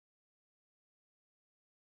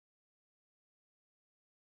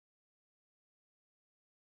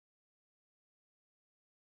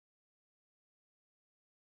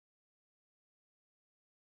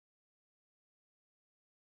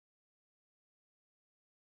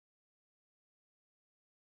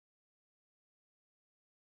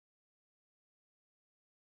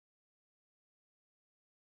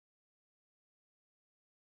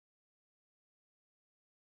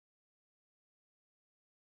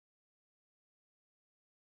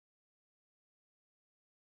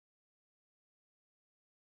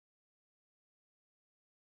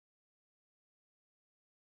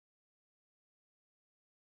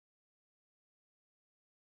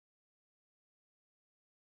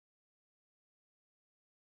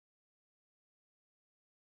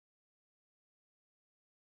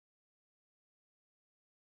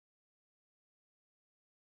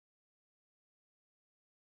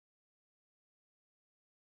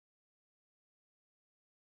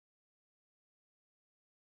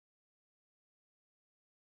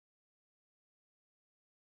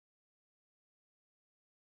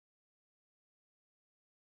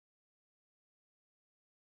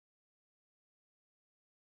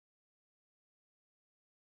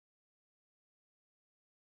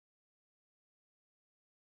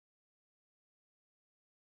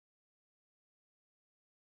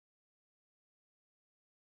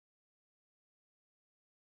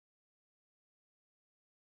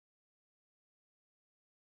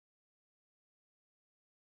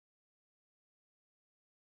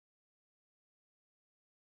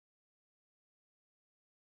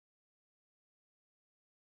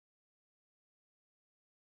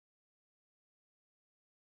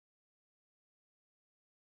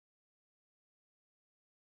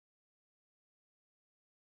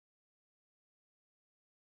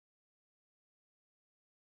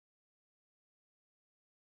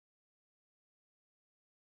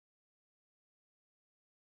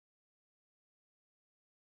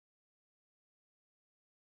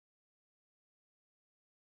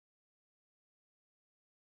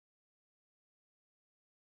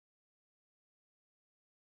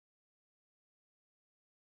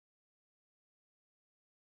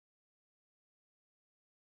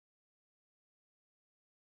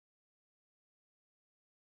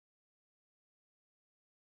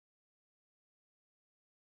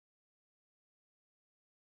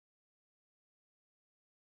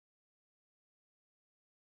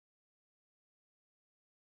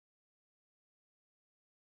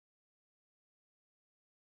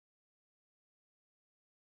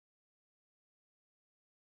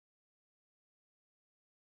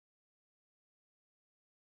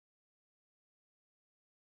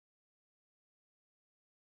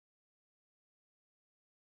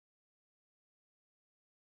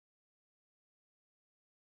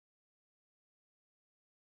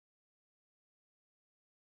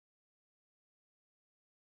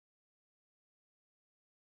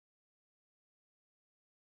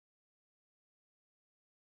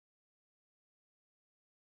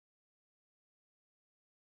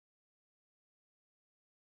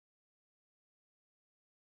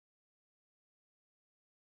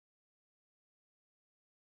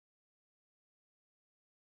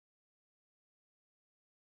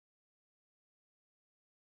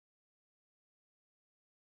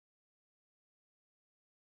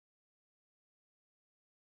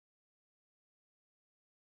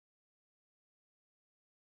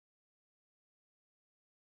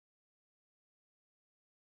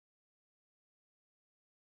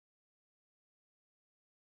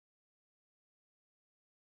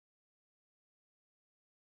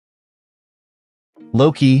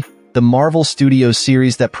Loki, the Marvel Studios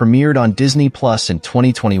series that premiered on Disney Plus in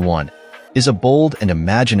 2021, is a bold and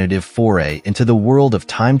imaginative foray into the world of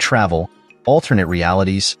time travel, alternate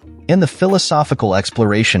realities, and the philosophical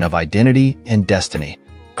exploration of identity and destiny.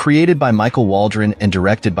 Created by Michael Waldron and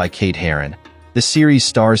directed by Kate Herron, the series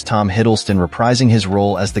stars Tom Hiddleston reprising his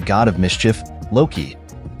role as the god of mischief, Loki,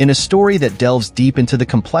 in a story that delves deep into the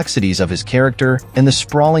complexities of his character and the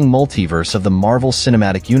sprawling multiverse of the Marvel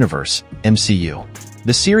Cinematic Universe, MCU.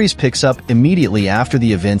 The series picks up immediately after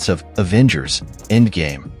the events of Avengers: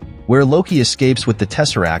 Endgame, where Loki escapes with the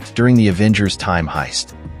Tesseract during the Avengers time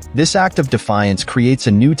heist. This act of defiance creates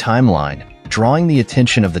a new timeline, drawing the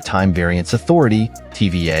attention of the Time Variance Authority,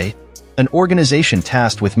 TVA, an organization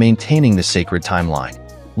tasked with maintaining the sacred timeline.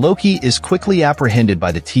 Loki is quickly apprehended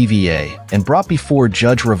by the TVA and brought before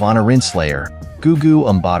Judge Ravana Renslayer, Gugu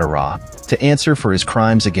Mbatha-Raw, to answer for his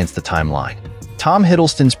crimes against the timeline. Tom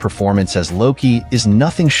Hiddleston's performance as Loki is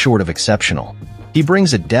nothing short of exceptional. He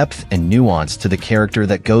brings a depth and nuance to the character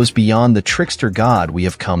that goes beyond the trickster god we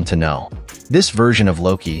have come to know. This version of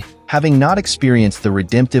Loki, having not experienced the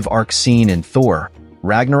redemptive arc seen in Thor,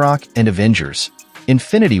 Ragnarok, and Avengers: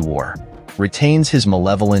 Infinity War, retains his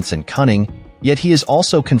malevolence and cunning, yet he is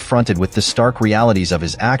also confronted with the stark realities of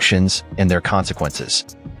his actions and their consequences.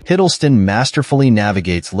 Hiddleston masterfully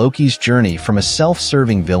navigates Loki's journey from a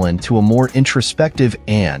self-serving villain to a more introspective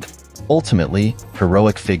and, ultimately,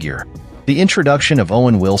 heroic figure. The introduction of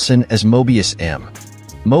Owen Wilson as Mobius M.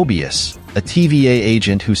 Mobius, a TVA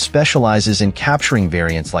agent who specializes in capturing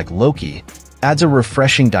variants like Loki, adds a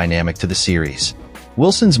refreshing dynamic to the series.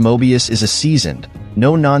 Wilson's Mobius is a seasoned,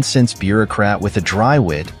 no-nonsense bureaucrat with a dry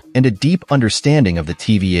wit and a deep understanding of the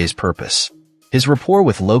TVA's purpose. His rapport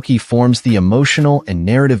with Loki forms the emotional and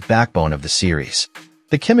narrative backbone of the series.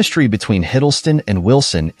 The chemistry between Hiddleston and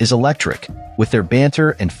Wilson is electric, with their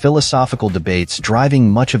banter and philosophical debates driving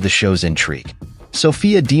much of the show's intrigue.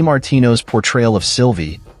 Sophia DiMartino's portrayal of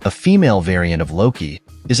Sylvie, a female variant of Loki,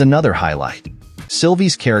 is another highlight.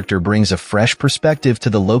 Sylvie's character brings a fresh perspective to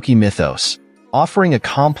the Loki mythos, offering a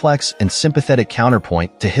complex and sympathetic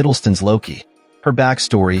counterpoint to Hiddleston's Loki. Her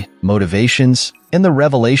backstory, motivations, and the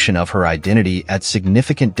revelation of her identity add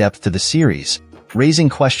significant depth to the series, raising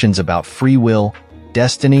questions about free will,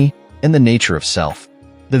 destiny, and the nature of self.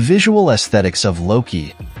 The visual aesthetics of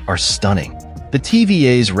Loki are stunning. The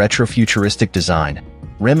TVA's retrofuturistic design,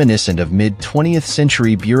 reminiscent of mid-20th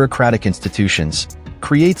century bureaucratic institutions,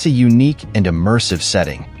 creates a unique and immersive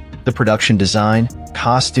setting. The production design,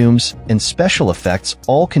 costumes, and special effects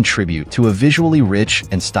all contribute to a visually rich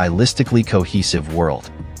and stylistically cohesive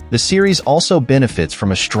world. The series also benefits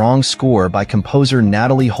from a strong score by composer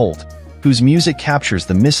Natalie Holt, whose music captures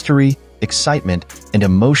the mystery, excitement, and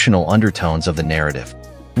emotional undertones of the narrative.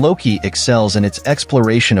 Loki excels in its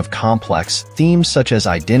exploration of complex themes such as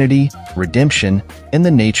identity, redemption, and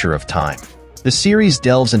the nature of time. The series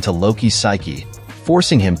delves into Loki's psyche,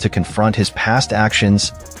 forcing him to confront his past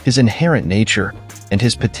actions, his inherent nature, and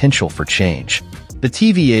his potential for change. The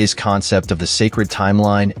TVA's concept of the sacred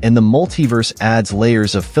timeline and the multiverse adds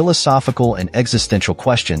layers of philosophical and existential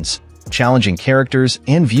questions, challenging characters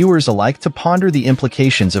and viewers alike to ponder the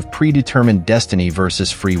implications of predetermined destiny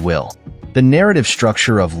versus free will. The narrative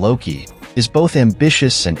structure of Loki is both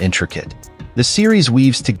ambitious and intricate. The series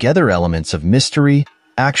weaves together elements of mystery,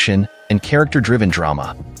 action, and character-driven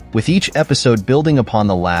drama, with each episode building upon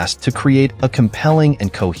the last to create a compelling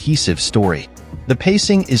and cohesive story. The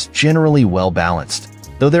pacing is generally well-balanced,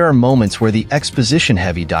 though there are moments where the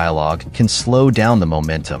exposition-heavy dialogue can slow down the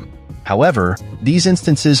momentum. However, these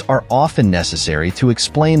instances are often necessary to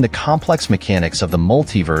explain the complex mechanics of the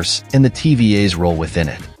multiverse and the TVA's role within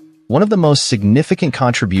it. One of the most significant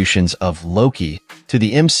contributions of Loki to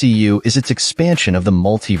the MCU is its expansion of the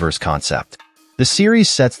multiverse concept. The series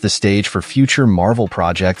sets the stage for future Marvel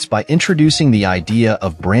projects by introducing the idea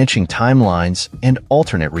of branching timelines and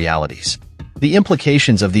alternate realities. The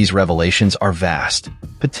implications of these revelations are vast,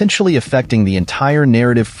 potentially affecting the entire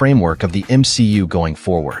narrative framework of the MCU going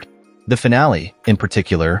forward. The finale, in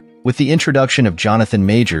particular, with the introduction of Jonathan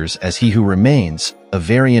Majors as He Who Remains, a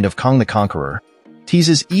variant of Kang the Conqueror,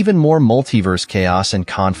 teases even more multiverse chaos and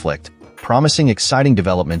conflict, promising exciting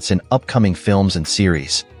developments in upcoming films and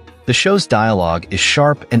series. The show's dialogue is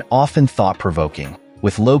sharp and often thought-provoking,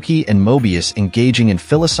 with Loki and Mobius engaging in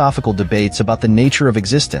philosophical debates about the nature of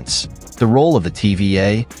existence, the role of the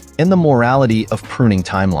TVA, and the morality of pruning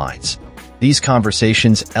timelines. These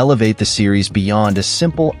conversations elevate the series beyond a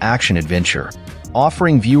simple action-adventure,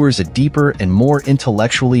 offering viewers a deeper and more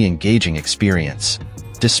intellectually engaging experience.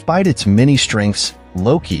 Despite its many strengths,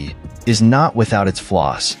 Loki is not without its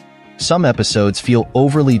flaws. Some episodes feel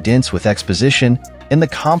overly dense with exposition, and the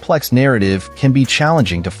complex narrative can be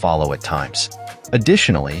challenging to follow at times.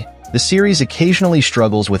 Additionally, the series occasionally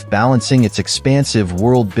struggles with balancing its expansive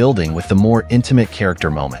world building with the more intimate character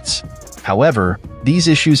moments. However, these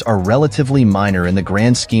issues are relatively minor in the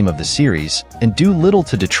grand scheme of the series and do little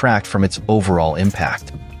to detract from its overall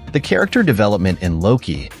impact. The character development in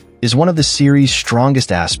Loki is one of the series'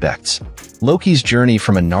 strongest aspects. Loki's journey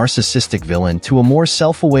from a narcissistic villain to a more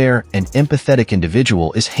self-aware and empathetic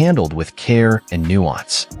individual is handled with care and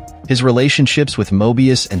nuance. His relationships with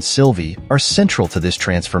Mobius and Sylvie are central to this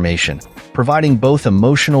transformation, providing both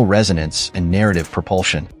emotional resonance and narrative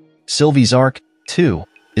propulsion. Sylvie's arc, too,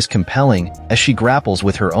 is compelling as she grapples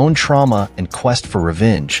with her own trauma and quest for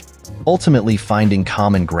revenge, ultimately finding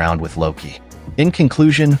common ground with Loki. In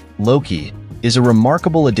conclusion, Loki is a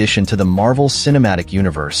remarkable addition to the Marvel Cinematic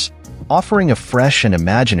Universe, offering a fresh and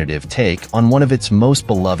imaginative take on one of its most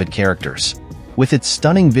beloved characters. With its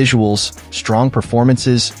stunning visuals, strong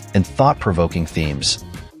performances, and thought-provoking themes,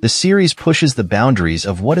 the series pushes the boundaries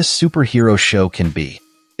of what a superhero show can be.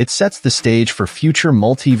 It sets the stage for future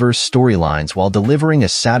multiverse storylines while delivering a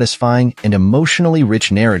satisfying and emotionally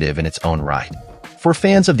rich narrative in its own right. For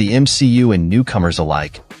fans of the MCU and newcomers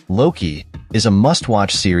alike, Loki is a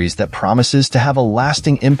must-watch series that promises to have a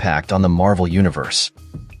lasting impact on the Marvel Universe.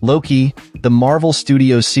 Loki, the Marvel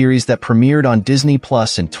Studios series that premiered on Disney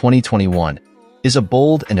Plus in 2021, is a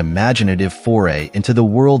bold and imaginative foray into the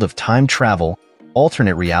world of time travel,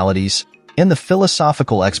 alternate realities, and the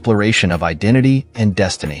philosophical exploration of identity and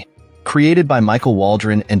destiny. Created by Michael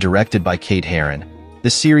Waldron and directed by Kate Herron, the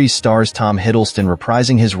series stars Tom Hiddleston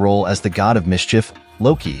reprising his role as the god of mischief,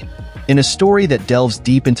 Loki, in a story that delves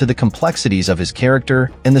deep into the complexities of his character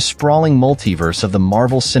and the sprawling multiverse of the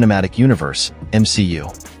Marvel Cinematic Universe,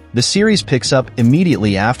 MCU. The series picks up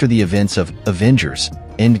immediately after the events of Avengers: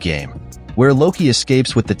 Endgame, where Loki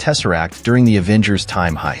escapes with the Tesseract during the Avengers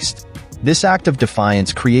time heist. This act of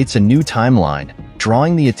defiance creates a new timeline,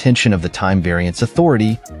 drawing the attention of the Time Variance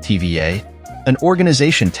Authority, TVA, an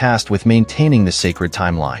organization tasked with maintaining the sacred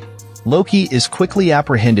timeline. Loki is quickly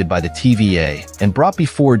apprehended by the TVA and brought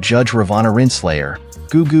before Judge Ravana Renslayer,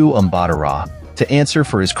 Gugu Mbatha-Raw, to answer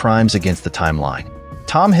for his crimes against the timeline.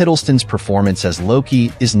 Tom Hiddleston's performance as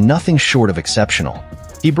Loki is nothing short of exceptional.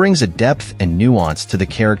 He brings a depth and nuance to the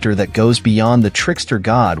character that goes beyond the trickster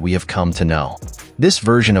god we have come to know. This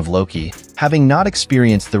version of Loki, having not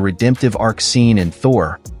experienced the redemptive arc seen in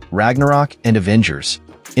Thor, Ragnarok, and Avengers: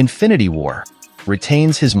 Infinity War,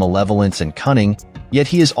 retains his malevolence and cunning, yet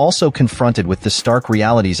he is also confronted with the stark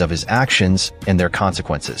realities of his actions and their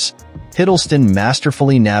consequences. Hiddleston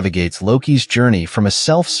masterfully navigates Loki's journey from a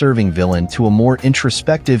self-serving villain to a more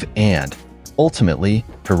introspective and, ultimately,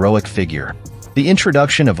 heroic figure. The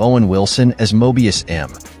introduction of Owen Wilson as Mobius M.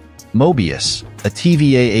 Mobius, a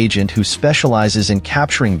TVA agent who specializes in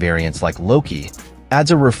capturing variants like Loki,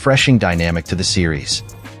 adds a refreshing dynamic to the series.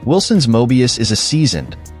 Wilson's Mobius is a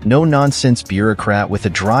seasoned, no-nonsense bureaucrat with a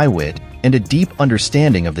dry wit and a deep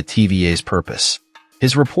understanding of the TVA's purpose.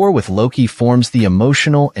 His rapport with Loki forms the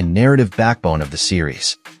emotional and narrative backbone of the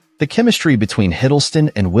series. The chemistry between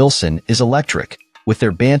Hiddleston and Wilson is electric, with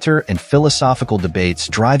their banter and philosophical debates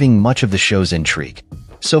driving much of the show's intrigue.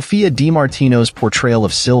 Sophia DiMartino's portrayal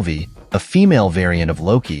of Sylvie, a female variant of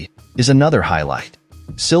Loki, is another highlight.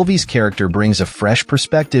 Sylvie's character brings a fresh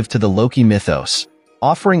perspective to the Loki mythos,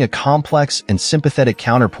 offering a complex and sympathetic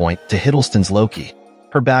counterpoint to Hiddleston's Loki.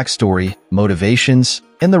 Her backstory, motivations,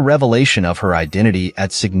 and the revelation of her identity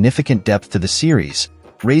add significant depth to the series,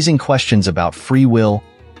 raising questions about free will,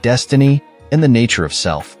 destiny, and the nature of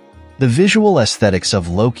self. The visual aesthetics of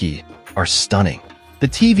Loki are stunning. The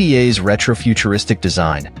TVA's retrofuturistic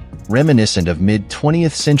design, reminiscent of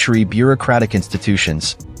mid-20th century bureaucratic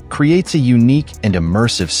institutions, creates a unique and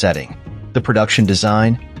immersive setting. The production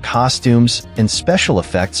design, costumes, and special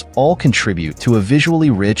effects all contribute to a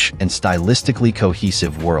visually rich and stylistically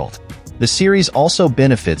cohesive world. The series also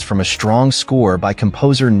benefits from a strong score by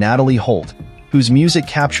composer Natalie Holt, whose music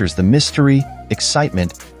captures the mystery,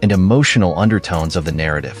 excitement, and emotional undertones of the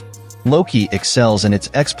narrative. Loki excels in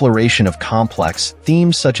its exploration of complex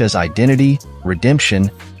themes such as identity,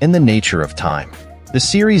 redemption, and the nature of time. The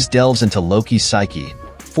series delves into Loki's psyche,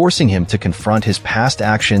 forcing him to confront his past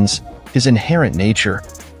actions, his inherent nature,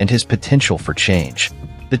 and his potential for change.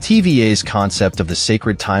 The TVA's concept of the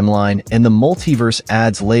sacred timeline and the multiverse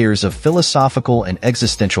adds layers of philosophical and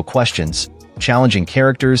existential questions, challenging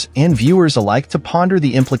characters and viewers alike to ponder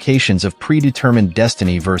the implications of predetermined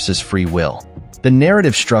destiny versus free will. The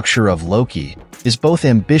narrative structure of Loki is both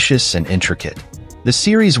ambitious and intricate. The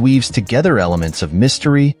series weaves together elements of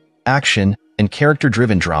mystery, action, and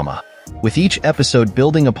character-driven drama, with each episode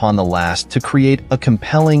building upon the last to create a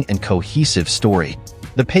compelling and cohesive story.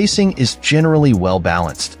 The pacing is generally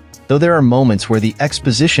well-balanced, though there are moments where the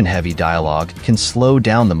exposition-heavy dialogue can slow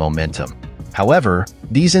down the momentum. However,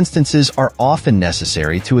 these instances are often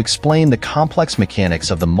necessary to explain the complex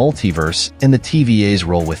mechanics of the multiverse and the TVA's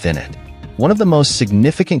role within it. One of the most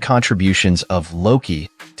significant contributions of Loki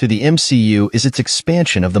to the MCU is its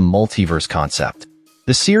expansion of the multiverse concept.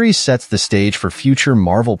 The series sets the stage for future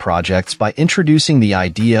Marvel projects by introducing the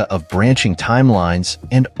idea of branching timelines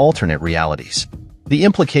and alternate realities. The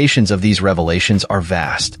implications of these revelations are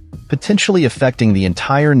vast, potentially affecting the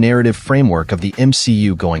entire narrative framework of the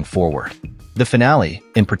MCU going forward. The finale,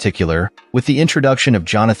 in particular, with the introduction of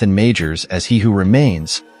Jonathan Majors as He Who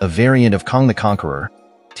Remains, a variant of Kong the Conqueror,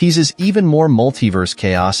 teases even more multiverse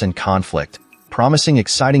chaos and conflict, promising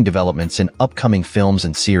exciting developments in upcoming films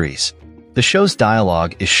and series. The show's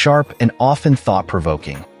dialogue is sharp and often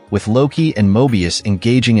thought-provoking, with Loki and Mobius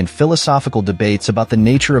engaging in philosophical debates about the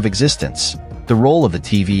nature of existence, the role of the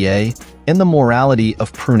TVA, and the morality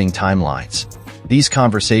of pruning timelines. These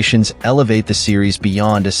conversations elevate the series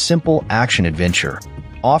beyond a simple action-adventure,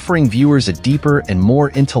 offering viewers a deeper and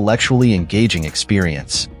more intellectually engaging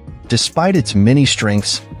experience. Despite its many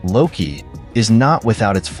strengths, Loki is not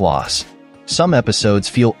without its flaws. Some episodes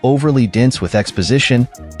feel overly dense with exposition,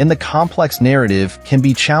 and the complex narrative can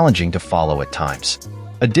be challenging to follow at times.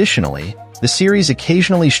 Additionally, the series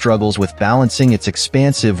occasionally struggles with balancing its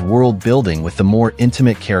expansive world building with the more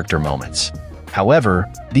intimate character moments. However,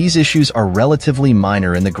 these issues are relatively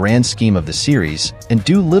minor in the grand scheme of the series and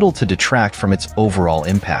do little to detract from its overall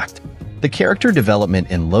impact. The character development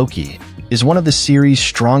in Loki is one of the series'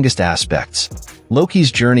 strongest aspects.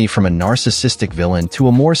 Loki's journey from a narcissistic villain to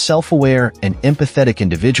a more self-aware and empathetic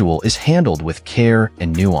individual is handled with care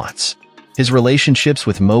and nuance. His relationships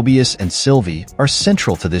with Mobius and Sylvie are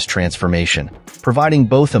central to this transformation, providing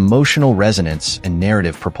both emotional resonance and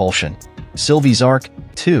narrative propulsion. Sylvie's arc,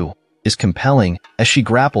 too, is compelling as she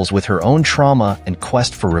grapples with her own trauma and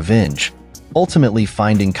quest for revenge, ultimately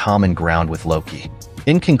finding common ground with Loki.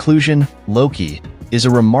 In conclusion, Loki is a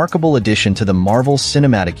remarkable addition to the Marvel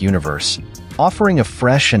Cinematic Universe, offering a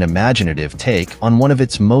fresh and imaginative take on one of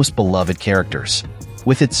its most beloved characters.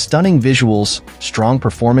 With its stunning visuals, strong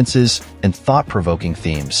performances, and thought-provoking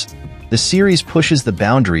themes, the series pushes the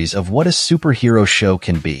boundaries of what a superhero show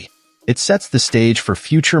can be. It sets the stage for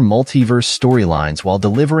future multiverse storylines while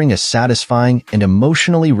delivering a satisfying and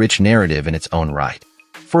emotionally rich narrative in its own right.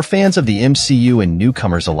 For fans of the MCU and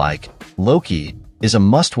newcomers alike, Loki is a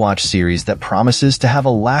must-watch series that promises to have a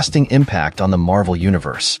lasting impact on the Marvel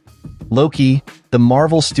Universe. Loki, the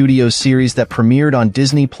Marvel Studios series that premiered on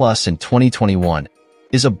Disney Plus in 2021,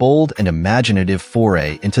 is a bold and imaginative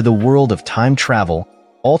foray into the world of time travel,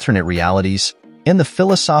 alternate realities, and the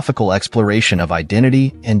philosophical exploration of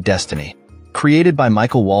identity and destiny. Created by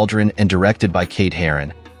Michael Waldron and directed by Kate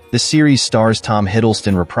Herron, the series stars Tom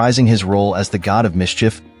Hiddleston reprising his role as the god of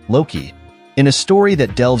mischief, Loki, in a story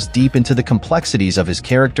that delves deep into the complexities of his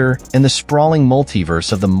character and the sprawling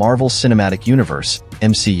multiverse of the Marvel Cinematic Universe,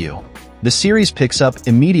 MCU. The series picks up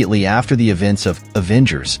immediately after the events of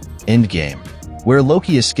Avengers: Endgame, where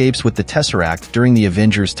Loki escapes with the Tesseract during the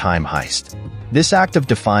Avengers time heist. This act of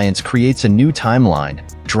defiance creates a new timeline,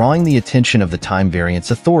 drawing the attention of the Time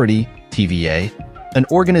Variance Authority, TVA, an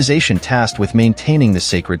organization tasked with maintaining the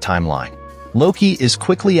sacred timeline. Loki is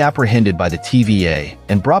quickly apprehended by the TVA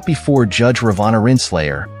and brought before Judge Ravana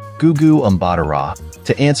Renslayer, Gugu Mbatha-Raw,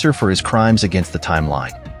 to answer for his crimes against the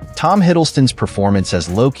timeline. Tom Hiddleston's performance as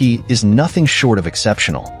Loki is nothing short of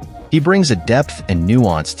exceptional. He brings a depth and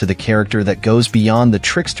nuance to the character that goes beyond the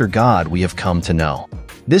trickster god we have come to know.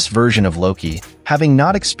 This version of Loki, having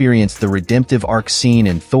not experienced the redemptive arc seen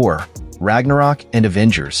in Thor, Ragnarok, and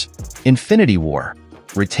Avengers: Infinity War,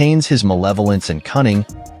 retains his malevolence and cunning,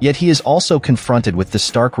 yet he is also confronted with the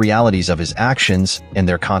stark realities of his actions and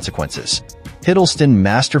their consequences. Hiddleston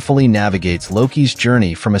masterfully navigates Loki's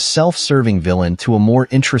journey from a self-serving villain to a more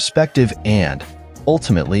introspective and,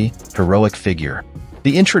 ultimately, heroic figure.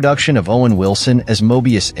 The introduction of Owen Wilson as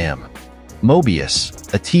Mobius M. Mobius,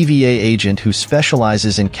 a TVA agent who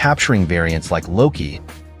specializes in capturing variants like Loki,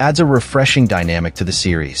 adds a refreshing dynamic to the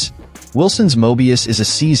series. Wilson's Mobius is a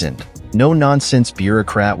seasoned, no-nonsense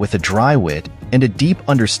bureaucrat with a dry wit and a deep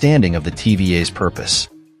understanding of the TVA's purpose.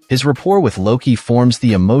 His rapport with Loki forms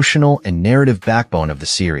the emotional and narrative backbone of the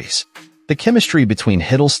series. The chemistry between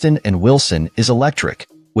Hiddleston and Wilson is electric,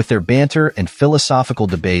 with their banter and philosophical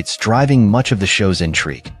debates driving much of the show's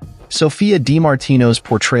intrigue. Sophia DiMartino's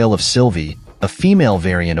portrayal of Sylvie, a female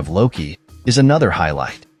variant of Loki, is another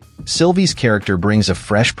highlight. Sylvie's character brings a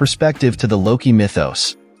fresh perspective to the Loki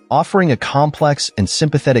mythos, offering a complex and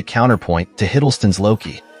sympathetic counterpoint to Hiddleston's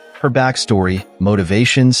Loki. Her backstory,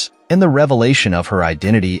 motivations, and the revelation of her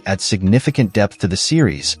identity add significant depth to the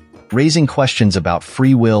series, raising questions about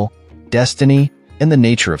free will, destiny, and the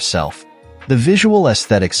nature of self. The visual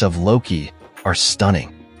aesthetics of Loki are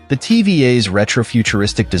stunning. The TVA's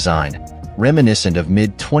retrofuturistic design, reminiscent of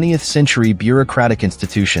mid-20th century bureaucratic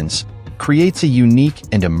institutions, creates a unique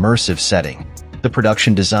and immersive setting. The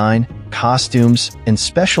production design, costumes, and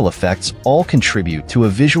special effects all contribute to a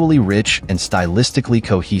visually rich and stylistically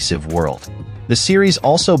cohesive world. The series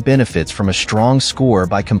also benefits from a strong score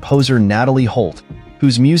by composer Natalie Holt,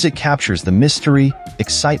 whose music captures the mystery,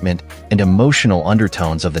 excitement, and emotional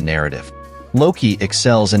undertones of the narrative. Loki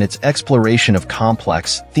excels in its exploration of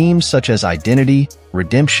complex themes such as identity,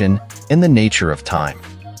 redemption, and the nature of time.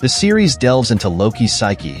 The series delves into Loki's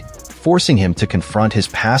psyche, forcing him to confront his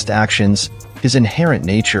past actions, his inherent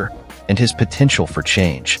nature, and his potential for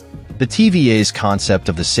change. The TVA's concept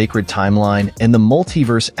of the sacred timeline and the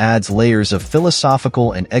multiverse adds layers of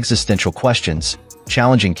philosophical and existential questions,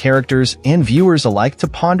 challenging characters and viewers alike to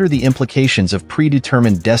ponder the implications of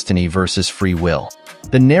predetermined destiny versus free will.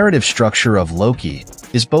 The narrative structure of Loki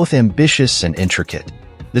is both ambitious and intricate.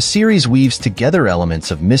 The series weaves together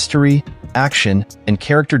elements of mystery, action, and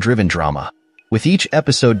character-driven drama, with each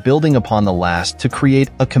episode building upon the last to create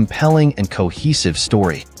a compelling and cohesive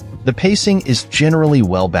story. The pacing is generally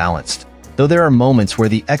well-balanced, though there are moments where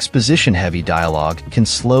the exposition-heavy dialogue can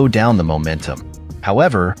slow down the momentum.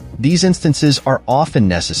 However, these instances are often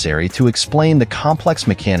necessary to explain the complex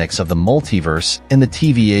mechanics of the multiverse and the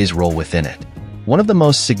TVA's role within it. One of the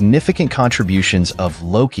most significant contributions of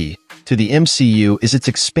Loki to the MCU is its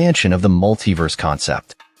expansion of the multiverse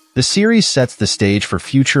concept. The series sets the stage for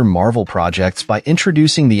future Marvel projects by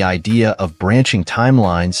introducing the idea of branching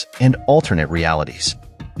timelines and alternate realities.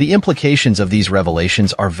 The implications of these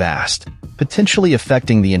revelations are vast, potentially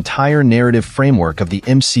affecting the entire narrative framework of the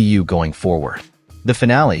MCU going forward. The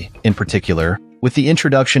finale, in particular, with the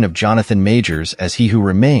introduction of Jonathan Majors as He Who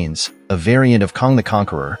Remains, a variant of Kong the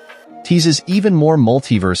Conqueror, teases even more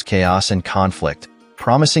multiverse chaos and conflict,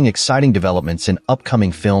 promising exciting developments in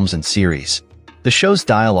upcoming films and series. The show's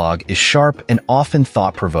dialogue is sharp and often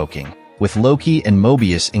thought-provoking, with Loki and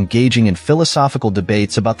Mobius engaging in philosophical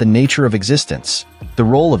debates about the nature of existence, the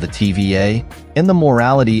role of the TVA, and the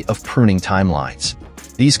morality of pruning timelines.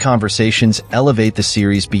 These conversations elevate the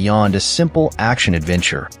series beyond a simple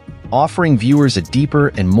action-adventure, offering viewers a deeper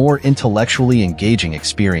and more intellectually engaging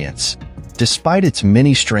experience. Despite its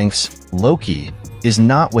many strengths, Loki is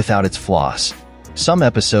not without its flaws. Some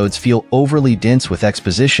episodes feel overly dense with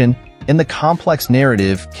exposition, and the complex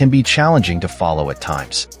narrative can be challenging to follow at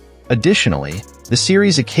times. Additionally, the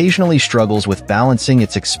series occasionally struggles with balancing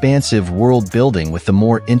its expansive world-building with the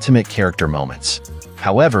more intimate character moments.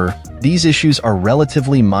 However, these issues are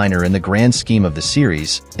relatively minor in the grand scheme of the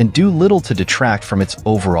series and do little to detract from its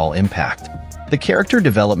overall impact. The character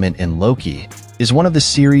development in Loki is one of the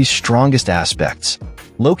series' strongest aspects.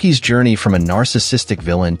 Loki's journey from a narcissistic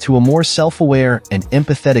villain to a more self-aware and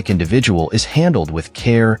empathetic individual is handled with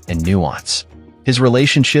care and nuance. His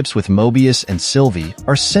relationships with Mobius and Sylvie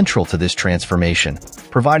are central to this transformation,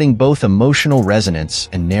 providing both emotional resonance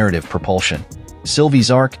and narrative propulsion.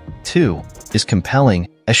 Sylvie's arc, too, is compelling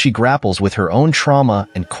as she grapples with her own trauma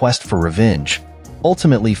and quest for revenge,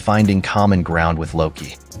 ultimately finding common ground with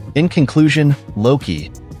Loki. In conclusion,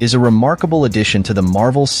 Loki is a remarkable addition to the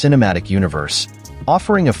Marvel Cinematic Universe,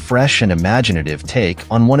 offering a fresh and imaginative take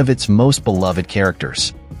on one of its most beloved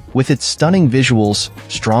characters. With its stunning visuals,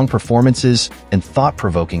 strong performances, and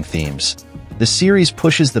thought-provoking themes, the series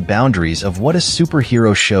pushes the boundaries of what a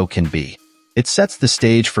superhero show can be. It sets the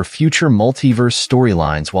stage for future multiverse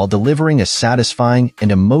storylines while delivering a satisfying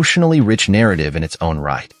and emotionally rich narrative in its own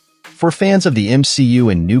right. For fans of the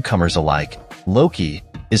MCU and newcomers alike, Loki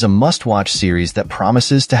is a must-watch series that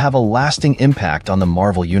promises to have a lasting impact on the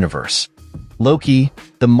Marvel Universe. Loki,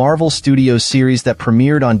 the Marvel Studios series that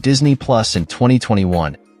premiered on Disney Plus in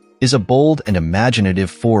 2021, is a bold and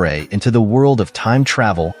imaginative foray into the world of time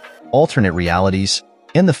travel, alternate realities,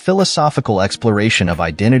 and the philosophical exploration of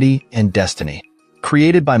identity and destiny.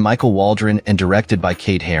 Created by Michael Waldron and directed by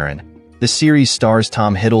Kate Herron, the series stars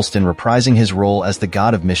Tom Hiddleston reprising his role as the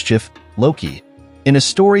god of mischief, Loki, in a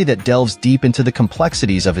story that delves deep into the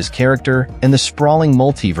complexities of his character and the sprawling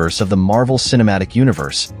multiverse of the Marvel Cinematic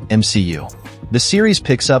Universe, MCU. The series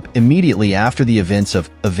picks up immediately after the events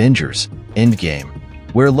of Avengers: Endgame,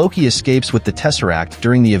 where Loki escapes with the Tesseract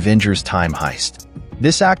during the Avengers time heist.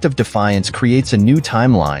 This act of defiance creates a new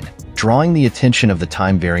timeline, drawing the attention of the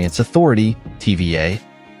Time Variance Authority, TVA,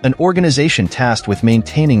 an organization tasked with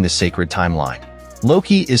maintaining the sacred timeline.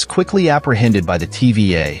 Loki is quickly apprehended by the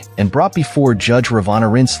TVA and brought before Judge Ravana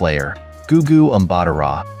Renslayer, Gugu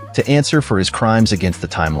Mbatha-Raw, to answer for his crimes against the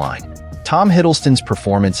timeline. Tom Hiddleston's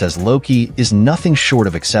performance as Loki is nothing short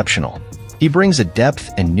of exceptional. He brings a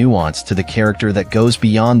depth and nuance to the character that goes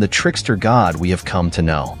beyond the trickster god we have come to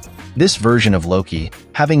know. This version of Loki,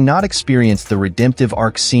 having not experienced the redemptive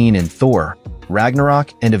arc seen in Thor,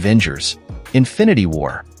 Ragnarok, and Avengers, Infinity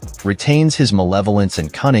War, retains his malevolence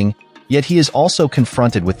and cunning, yet he is also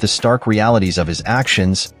confronted with the stark realities of his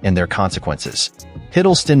actions and their consequences.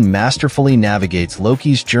 Hiddleston masterfully navigates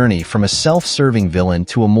Loki's journey from a self-serving villain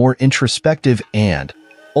to a more introspective and,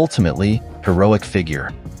 ultimately, heroic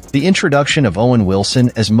figure. The introduction of Owen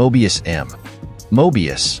Wilson as Mobius M.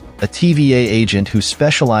 Mobius, a TVA agent who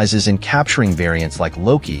specializes in capturing variants like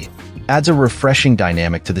Loki, adds a refreshing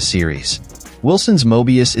dynamic to the series. Wilson's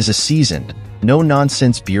Mobius is a seasoned,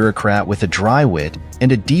 no-nonsense bureaucrat with a dry wit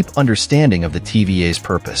and a deep understanding of the TVA's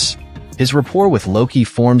purpose. His rapport with Loki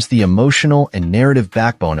forms the emotional and narrative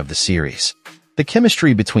backbone of the series. The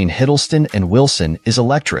chemistry between Hiddleston and Wilson is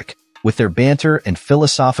electric, with their banter and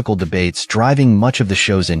philosophical debates driving much of the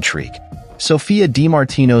show's intrigue. Sophia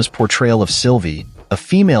DiMartino's portrayal of Sylvie, a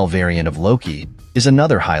female variant of Loki, is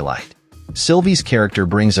another highlight. Sylvie's character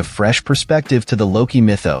brings a fresh perspective to the Loki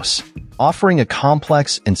mythos, offering a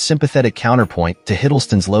complex and sympathetic counterpoint to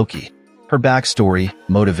Hiddleston's Loki. Her backstory,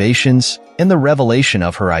 motivations, and the revelation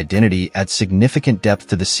of her identity add significant depth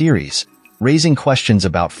to the series, raising questions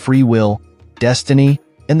about free will, destiny,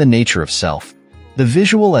 and the nature of self. The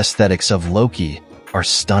visual aesthetics of Loki are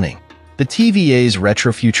stunning. The TVA's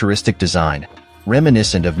retrofuturistic design,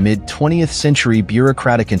 reminiscent of mid-20th century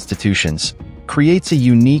bureaucratic institutions, creates a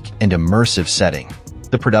unique and immersive setting.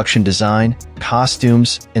 The production design,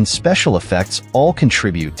 costumes, and special effects all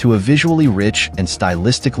contribute to a visually rich and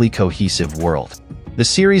stylistically cohesive world. The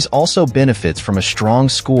series also benefits from a strong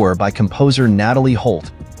score by composer Natalie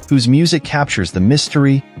Holt, whose music captures the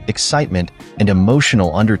mystery, excitement, and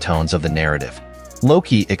emotional undertones of the narrative.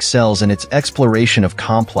 Loki excels in its exploration of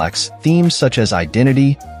complex themes such as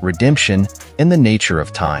identity, redemption, and the nature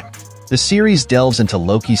of time. The series delves into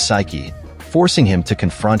Loki's psyche, forcing him to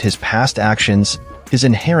confront his past actions, his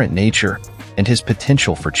inherent nature, and his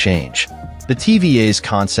potential for change. The TVA's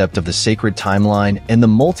concept of the sacred timeline and the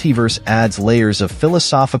multiverse adds layers of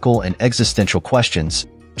philosophical and existential questions,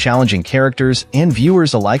 challenging characters and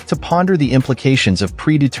viewers alike to ponder the implications of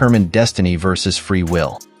predetermined destiny versus free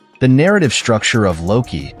will. The narrative structure of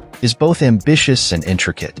Loki is both ambitious and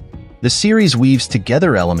intricate. The series weaves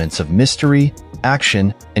together elements of mystery,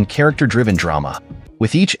 action, and character-driven drama,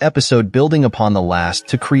 with each episode building upon the last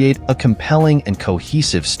to create a compelling and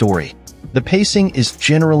cohesive story. The pacing is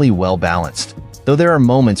generally well-balanced, though there are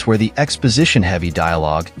moments where the exposition-heavy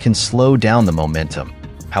dialogue can slow down the momentum.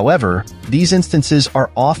 However, these instances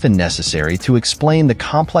are often necessary to explain the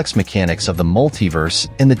complex mechanics of the multiverse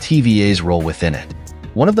and the TVA's role within it.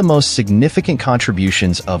 One of the most significant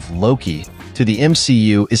contributions of Loki to the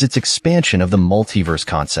MCU is its expansion of the multiverse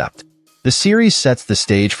concept. The series sets the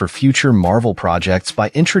stage for future Marvel projects by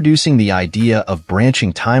introducing the idea of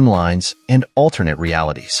branching timelines and alternate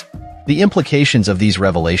realities. The implications of these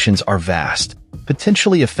revelations are vast,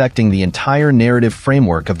 potentially affecting the entire narrative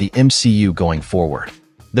framework of the MCU going forward.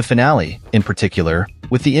 The finale, in particular,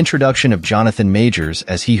 with the introduction of Jonathan Majors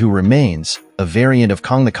as He Who Remains, a variant of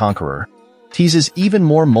Kong the Conqueror, teases even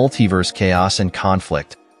more multiverse chaos and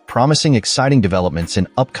conflict, promising exciting developments in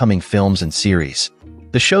upcoming films and series.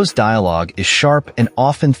 The show's dialogue is sharp and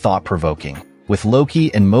often thought-provoking, with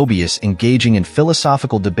Loki and Mobius engaging in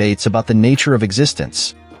philosophical debates about the nature of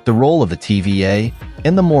existence, the role of the TVA,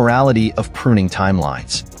 and the morality of pruning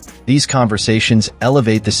timelines. These conversations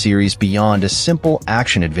elevate the series beyond a simple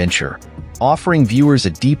action-adventure, offering viewers a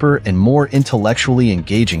deeper and more intellectually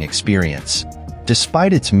engaging experience.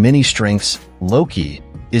 Despite its many strengths, Loki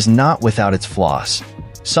is not without its flaws.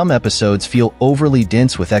 Some episodes feel overly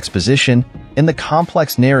dense with exposition, and the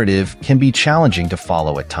complex narrative can be challenging to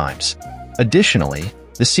follow at times. Additionally,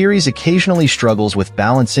 the series occasionally struggles with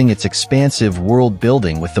balancing its expansive world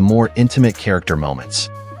building with the more intimate character moments.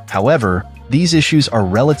 However, these issues are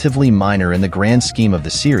relatively minor in the grand scheme of the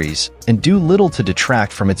series and do little to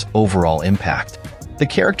detract from its overall impact. The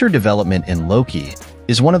character development in Loki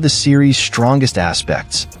is one of the series' strongest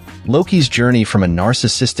aspects. Loki's journey from a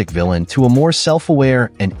narcissistic villain to a more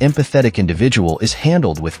self-aware and empathetic individual is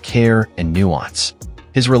handled with care and nuance.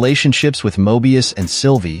 His relationships with Mobius and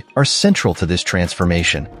Sylvie are central to this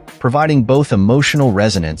transformation, providing both emotional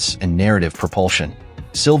resonance and narrative propulsion.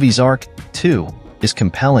 Sylvie's arc, too, is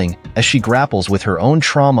compelling as she grapples with her own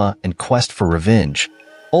trauma and quest for revenge,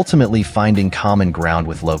 ultimately finding common ground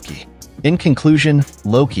with Loki. In conclusion,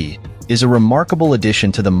 Loki is a remarkable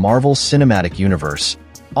addition to the Marvel Cinematic Universe,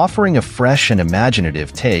 offering a fresh and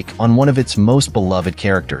imaginative take on one of its most beloved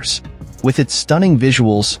characters. With its stunning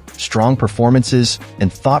visuals, strong performances,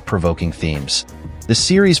 and thought-provoking themes, the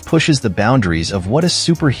series pushes the boundaries of what a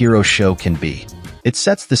superhero show can be. It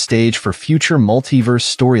sets the stage for future multiverse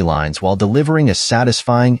storylines while delivering a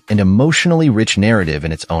satisfying and emotionally rich narrative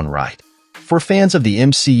in its own right. For fans of the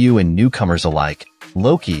MCU and newcomers alike,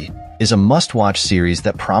 Loki is a must-watch series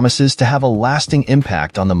that promises to have a lasting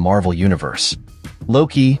impact on the Marvel Universe.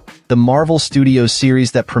 Loki, the Marvel Studios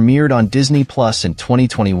series that premiered on Disney Plus in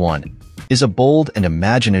 2021, is a bold and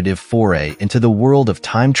imaginative foray into the world of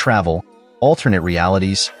time travel, alternate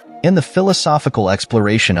realities, and the philosophical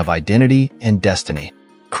exploration of identity and destiny.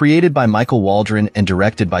 Created by Michael Waldron and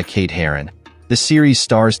directed by Kate Herron, the series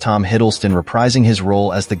stars Tom Hiddleston reprising his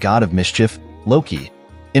role as the god of mischief, Loki,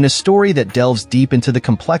 in a story that delves deep into the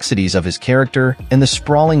complexities of his character and the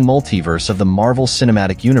sprawling multiverse of the Marvel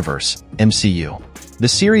Cinematic Universe, MCU. The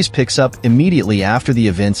series picks up immediately after the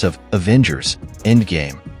events of Avengers: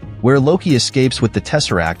 Endgame, where Loki escapes with the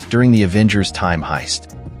Tesseract during the Avengers time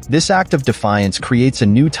heist. This act of defiance creates a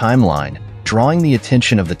new timeline, drawing the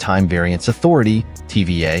attention of the Time Variance Authority,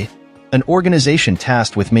 TVA, an organization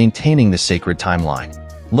tasked with maintaining the sacred timeline.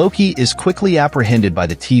 Loki is quickly apprehended by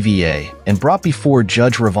the TVA and brought before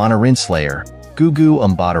Judge Ravonna Renslayer, Gugu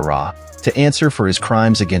Mbatha-Raw, to answer for his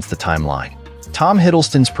crimes against the timeline. Tom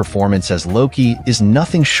Hiddleston's performance as Loki is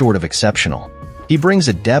nothing short of exceptional. He brings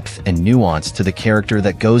a depth and nuance to the character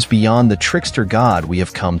that goes beyond the trickster god we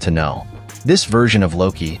have come to know. This version of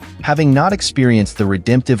Loki, having not experienced the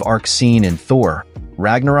redemptive arc seen in Thor,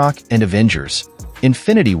 Ragnarok, and Avengers: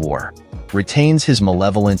 Infinity War, retains his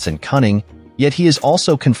malevolence and cunning, yet he is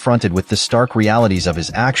also confronted with the stark realities of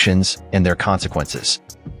his actions and their consequences.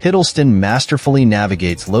 Hiddleston masterfully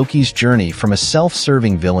navigates Loki's journey from a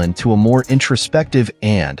self-serving villain to a more introspective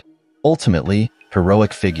and, ultimately,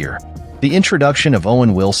 heroic figure. The introduction of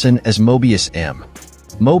Owen Wilson as Mobius M.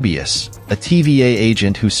 Mobius, a TVA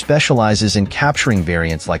agent who specializes in capturing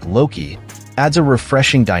variants like Loki, adds a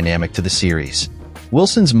refreshing dynamic to the series.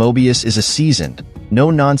 Wilson's Mobius is a seasoned,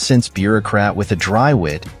 no-nonsense bureaucrat with a dry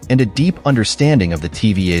wit and a deep understanding of the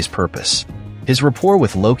TVA's purpose. His rapport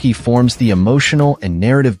with Loki forms the emotional and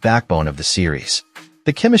narrative backbone of the series.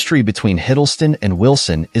 The chemistry between Hiddleston and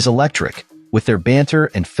Wilson is electric, with their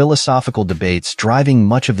banter and philosophical debates driving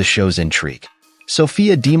much of the show's intrigue.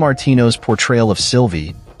 Sophia DiMartino's portrayal of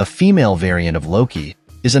Sylvie, a female variant of Loki,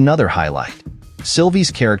 is another highlight.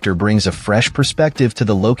 Sylvie's character brings a fresh perspective to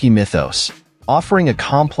the Loki mythos, offering a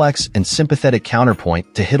complex and sympathetic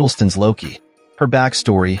counterpoint to Hiddleston's Loki. Her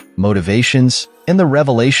backstory, motivations, and the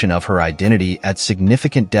revelation of her identity add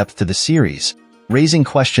significant depth to the series, raising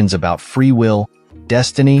questions about free will,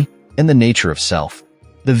 destiny, and the nature of self.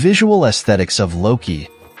 The visual aesthetics of Loki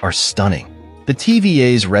are stunning. The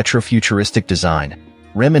TVA's retrofuturistic design,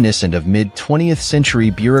 reminiscent of mid-20th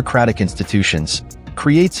century bureaucratic institutions,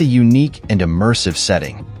 creates a unique and immersive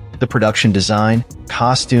setting. The production design,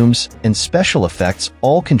 costumes, and special effects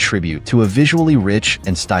all contribute to a visually rich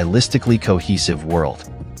and stylistically cohesive world.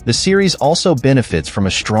 The series also benefits from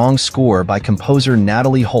a strong score by composer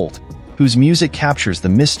Natalie Holt, whose music captures the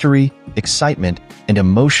mystery, excitement, and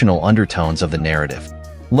emotional undertones of the narrative.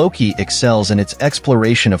 Loki excels in its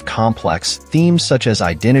exploration of complex themes such as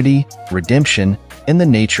identity, redemption, and the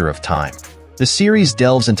nature of time. The series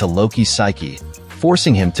delves into Loki's psyche,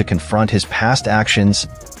 forcing him to confront his past actions,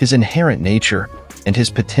 his inherent nature, and his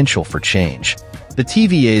potential for change. The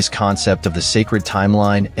TVA's concept of the sacred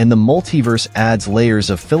timeline and the multiverse adds layers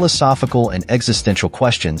of philosophical and existential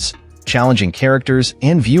questions, challenging characters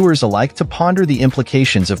and viewers alike to ponder the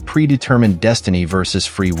implications of predetermined destiny versus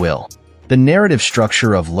free will. The narrative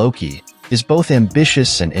structure of Loki is both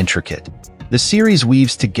ambitious and intricate. The series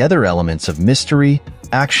weaves together elements of mystery,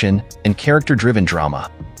 action, and character-driven drama,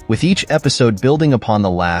 with each episode building upon the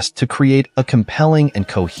last to create a compelling and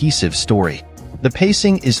cohesive story. The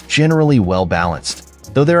pacing is generally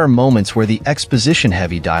well-balanced, though there are moments where the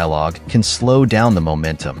exposition-heavy dialogue can slow down the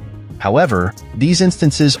momentum. However, these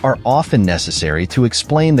instances are often necessary to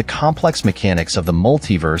explain the complex mechanics of the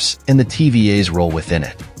multiverse and the TVA's role within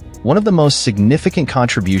it. One of the most significant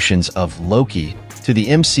contributions of Loki to the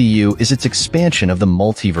MCU is its expansion of the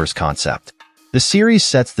multiverse concept. The series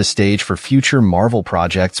sets the stage for future Marvel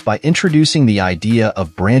projects by introducing the idea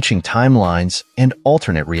of branching timelines and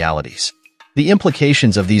alternate realities. The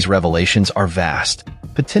implications of these revelations are vast,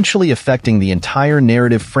 potentially affecting the entire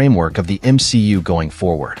narrative framework of the MCU going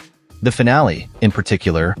forward. The finale, in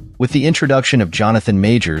particular, with the introduction of Jonathan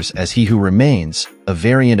Majors as He Who Remains, a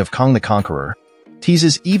variant of Kong the Conqueror,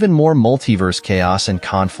 teases even more multiverse chaos and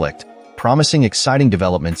conflict, promising exciting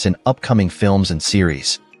developments in upcoming films and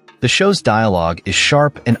series. The show's dialogue is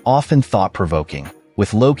sharp and often thought-provoking,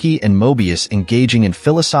 with Loki and Mobius engaging in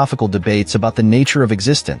philosophical debates about the nature of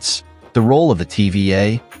existence, the role of the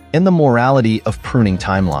TVA, and the morality of pruning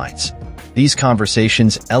timelines. These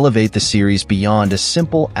conversations elevate the series beyond a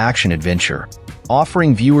simple action adventure,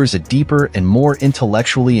 offering viewers a deeper and more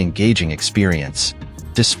intellectually engaging experience.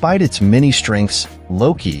 Despite its many strengths,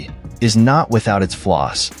 Loki is not without its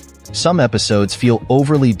flaws. Some episodes feel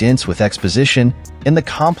overly dense with exposition, and the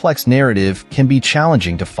complex narrative can be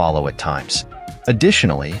challenging to follow at times.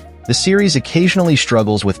 Additionally, the series occasionally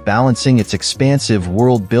struggles with balancing its expansive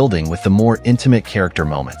world building with the more intimate character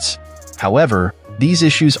moments. However, these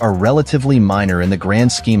issues are relatively minor in the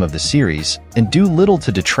grand scheme of the series and do little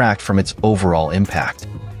to detract from its overall impact.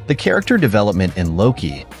 The character development in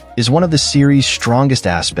Loki is one of the series' strongest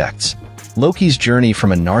aspects. Loki's journey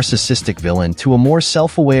from a narcissistic villain to a more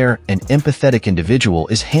self-aware and empathetic individual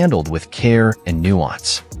is handled with care and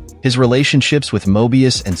nuance. His relationships with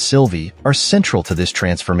Mobius and Sylvie are central to this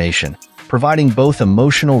transformation, providing both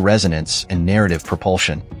emotional resonance and narrative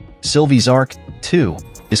propulsion. Sylvie's arc, too,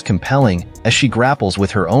 is compelling as she grapples with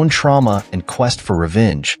her own trauma and quest for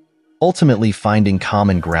revenge, ultimately finding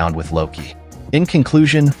common ground with Loki. In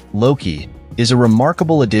conclusion, Loki is a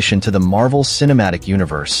remarkable addition to the Marvel Cinematic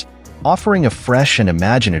Universe, offering a fresh and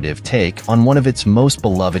imaginative take on one of its most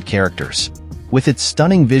beloved characters. With its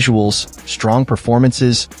stunning visuals, strong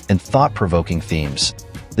performances, and thought-provoking themes,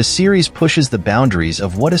 the series pushes the boundaries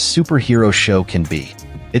of what a superhero show can be.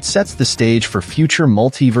 It sets the stage for future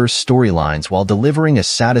multiverse storylines while delivering a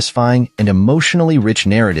satisfying and emotionally rich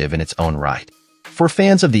narrative in its own right. For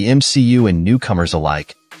fans of the MCU and newcomers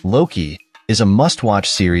alike, Loki is a must-watch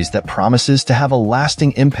series that promises to have a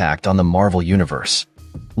lasting impact on the Marvel Universe.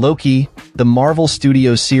 Loki, the Marvel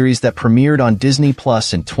Studios series that premiered on Disney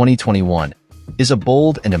Plus in 2021, is a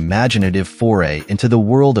bold and imaginative foray into the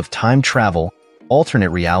world of time travel, alternate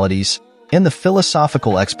realities, and the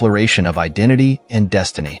philosophical exploration of identity and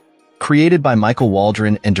destiny. Created by Michael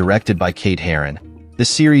Waldron and directed by Kate Herron, the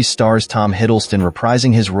series stars Tom Hiddleston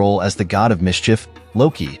reprising his role as the god of mischief,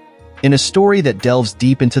 Loki, in a story that delves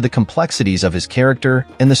deep into the complexities of his character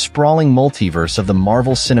and the sprawling multiverse of the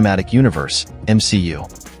Marvel Cinematic Universe, MCU.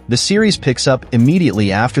 The series picks up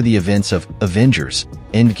immediately after the events of Avengers: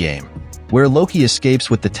 Endgame, where Loki escapes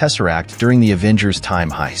with the Tesseract during the Avengers time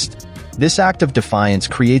heist. This act of defiance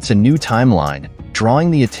creates a new timeline,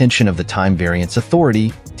 drawing the attention of the Time Variance Authority,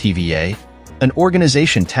 TVA, an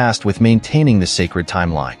organization tasked with maintaining the sacred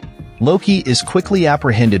timeline. Loki is quickly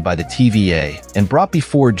apprehended by the TVA and brought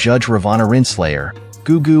before Judge Ravana Renslayer,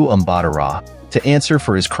 Gugu Mbatha-Raw, to answer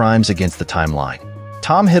for his crimes against the timeline.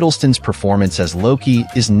 Tom Hiddleston's performance as Loki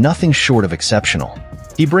is nothing short of exceptional.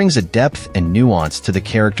 He brings a depth and nuance to the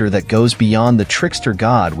character that goes beyond the trickster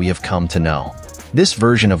god we have come to know. This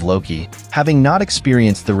version of Loki, having not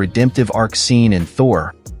experienced the redemptive arc seen in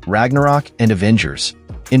Thor, Ragnarok, and Avengers: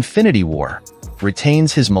 Infinity War,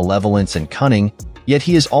 retains his malevolence and cunning, yet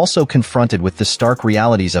he is also confronted with the stark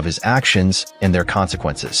realities of his actions and their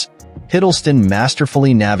consequences. Hiddleston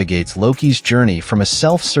masterfully navigates Loki's journey from a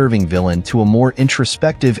self-serving villain to a more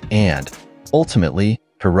introspective and, ultimately,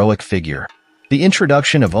 heroic figure. The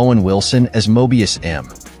introduction of Owen Wilson as Mobius M.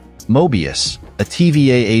 Mobius, a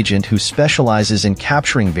TVA agent who specializes in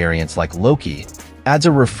capturing variants like Loki, adds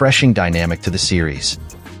a refreshing dynamic to the series.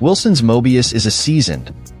 Wilson's Mobius is a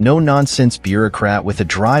seasoned, no-nonsense bureaucrat with a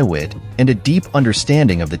dry wit and a deep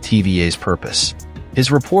understanding of the TVA's purpose. His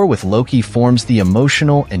rapport with Loki forms the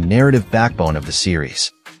emotional and narrative backbone of the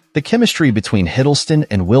series. The chemistry between Hiddleston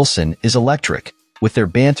and Wilson is electric, with their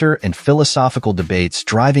banter and philosophical debates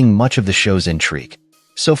driving much of the show's intrigue.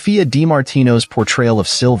 Sophia DiMartino's portrayal of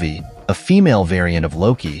Sylvie, a female variant of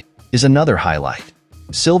Loki, is another highlight.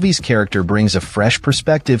 Sylvie's character brings a fresh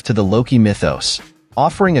perspective to the Loki mythos,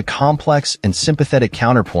 offering a complex and sympathetic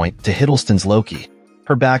counterpoint to Hiddleston's Loki.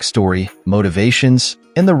 Her backstory, motivations,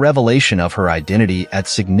 and the revelation of her identity add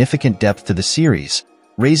significant depth to the series,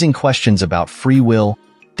 raising questions about free will,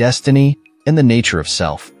 destiny, and the nature of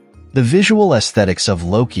self. The visual aesthetics of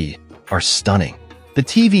Loki are stunning. The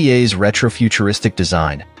TVA's retrofuturistic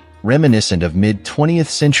design, reminiscent of mid-20th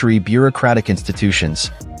century bureaucratic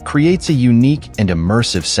institutions, creates a unique and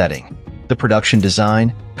immersive setting. The production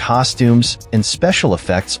design, costumes, and special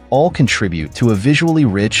effects all contribute to a visually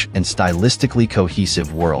rich and stylistically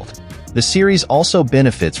cohesive world. The series also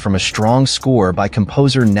benefits from a strong score by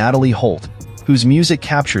composer Natalie Holt, whose music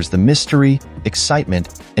captures the mystery,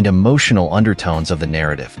 excitement, and emotional undertones of the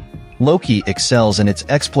narrative. Loki excels in its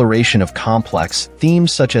exploration of complex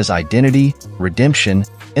themes such as identity, redemption,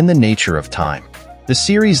 and the nature of time. The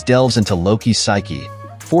series delves into Loki's psyche,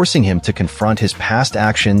 forcing him to confront his past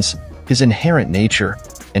actions, his inherent nature,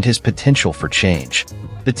 and his potential for change.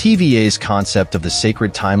 The TVA's concept of the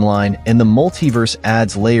sacred timeline and the multiverse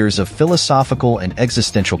adds layers of philosophical and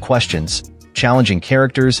existential questions, challenging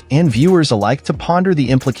characters and viewers alike to ponder the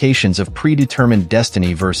implications of predetermined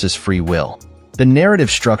destiny versus free will. The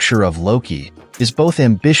narrative structure of Loki is both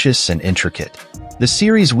ambitious and intricate. The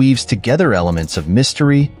series weaves together elements of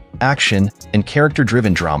mystery, action, and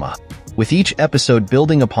character-driven drama, with each episode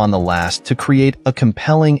building upon the last to create a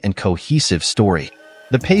compelling and cohesive story.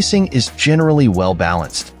 The pacing is generally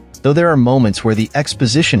well-balanced, though there are moments where the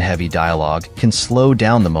exposition-heavy dialogue can slow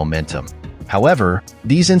down the momentum. However,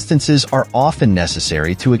 these instances are often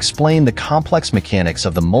necessary to explain the complex mechanics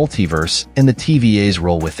of the multiverse and the TVA's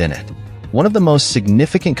role within it. One of the most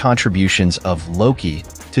significant contributions of Loki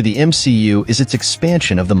to the MCU is its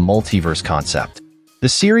expansion of the multiverse concept. The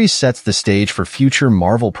series sets the stage for future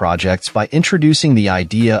Marvel projects by introducing the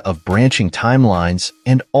idea of branching timelines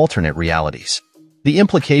and alternate realities. The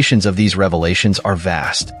implications of these revelations are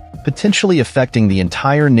vast, potentially affecting the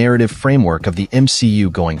entire narrative framework of the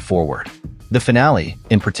MCU going forward. The finale,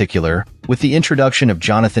 in particular, with the introduction of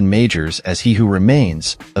Jonathan Majors as He Who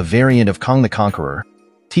Remains, a variant of Kang the Conqueror,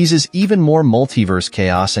 teases even more multiverse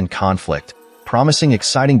chaos and conflict, promising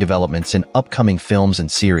exciting developments in upcoming films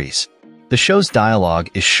and series. The show's dialogue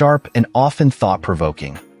is sharp and often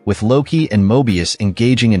thought-provoking, with Loki and Mobius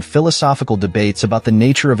engaging in philosophical debates about the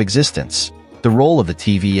nature of existence, the role of the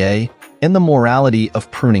TVA, and the morality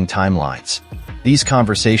of pruning timelines. These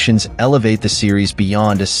conversations elevate the series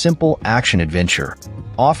beyond a simple action-adventure,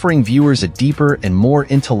 offering viewers a deeper and more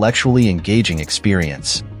intellectually engaging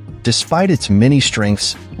experience. Despite its many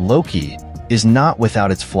strengths, Loki is not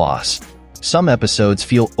without its flaws. Some episodes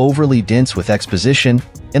feel overly dense with exposition,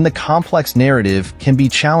 and the complex narrative can be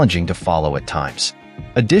challenging to follow at times.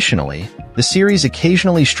 Additionally, the series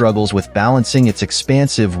occasionally struggles with balancing its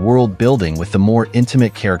expansive world building with the more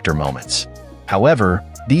intimate character moments. However,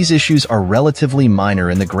 these issues are relatively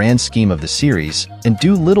minor in the grand scheme of the series and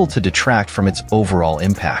do little to detract from its overall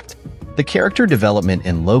impact. The character development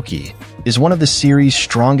in Loki is one of the series'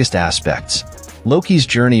 strongest aspects. Loki's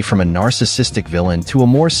journey from a narcissistic villain to a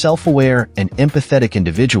more self-aware and empathetic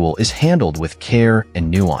individual is handled with care and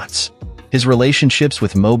nuance. His relationships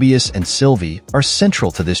with Mobius and Sylvie are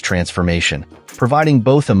central to this transformation, providing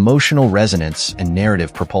both emotional resonance and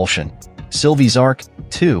narrative propulsion. Sylvie's arc,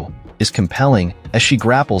 too, is compelling as she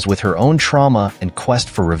grapples with her own trauma and quest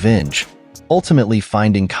for revenge, ultimately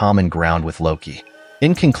finding common ground with Loki.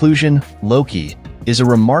 In conclusion, Loki is a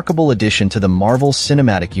remarkable addition to the Marvel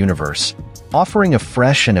Cinematic Universe, offering a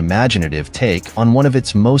fresh and imaginative take on one of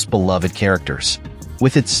its most beloved characters.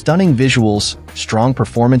 With its stunning visuals, strong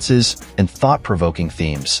performances, and thought-provoking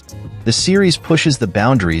themes, the series pushes the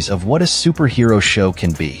boundaries of what a superhero show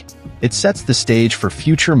can be. It sets the stage for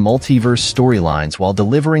future multiverse storylines while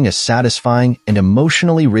delivering a satisfying and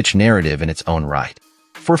emotionally rich narrative in its own right.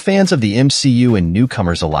 For fans of the MCU and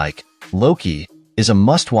newcomers alike, Loki is a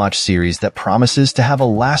must-watch series that promises to have a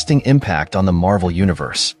lasting impact on the Marvel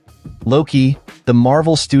Universe. Loki, the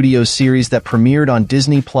Marvel Studios series that premiered on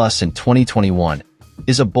Disney Plus in 2021,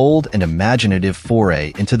 is a bold and imaginative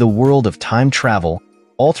foray into the world of time travel,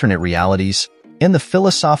 alternate realities, and the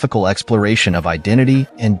philosophical exploration of identity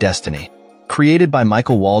and destiny. Created by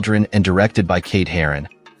Michael Waldron and directed by Kate Herron,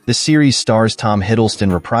 the series stars Tom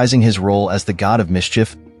Hiddleston reprising his role as the god of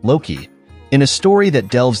mischief, Loki, in a story that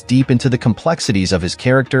delves deep into the complexities of his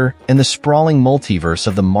character and the sprawling multiverse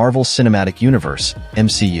of the Marvel Cinematic Universe,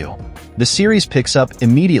 MCU. The series picks up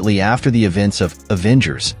immediately after the events of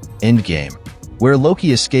Avengers: Endgame, where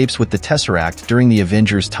Loki escapes with the Tesseract during the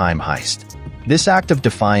Avengers time heist. This act of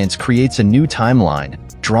defiance creates a new timeline,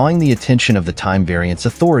 drawing the attention of the Time Variance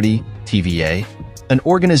Authority, TVA, an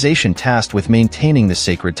organization tasked with maintaining the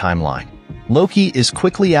sacred timeline. Loki is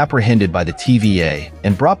quickly apprehended by the TVA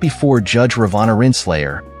and brought before Judge Ravana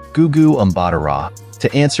Renslayer, Gugu Mbatha-Raw,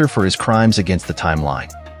 to answer for his crimes against the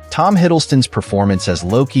timeline. Tom Hiddleston's performance as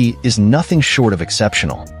Loki is nothing short of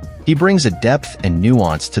exceptional. He brings a depth and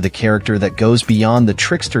nuance to the character that goes beyond the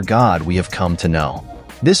trickster god we have come to know.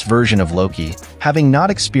 This version of Loki, having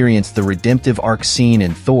not experienced the redemptive arc seen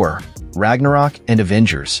in Thor, Ragnarok, and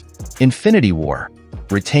Avengers: Infinity War,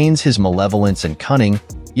 retains his malevolence and cunning,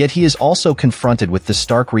 yet he is also confronted with the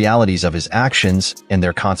stark realities of his actions and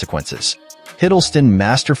their consequences. Hiddleston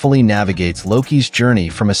masterfully navigates Loki's journey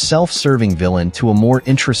from a self-serving villain to a more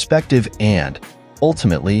introspective and,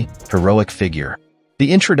 ultimately, heroic figure.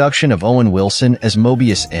 The introduction of Owen Wilson as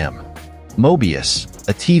Mobius M. Mobius,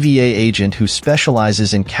 a TVA agent who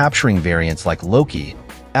specializes in capturing variants like Loki,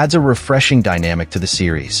 adds a refreshing dynamic to the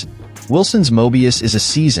series. Wilson's Mobius is a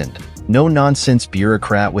seasoned, no-nonsense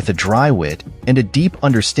bureaucrat with a dry wit and a deep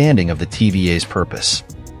understanding of the TVA's purpose.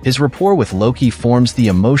 His rapport with Loki forms the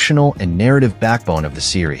emotional and narrative backbone of the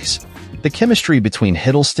series. The chemistry between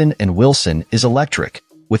Hiddleston and Wilson is electric,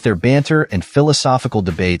 with their banter and philosophical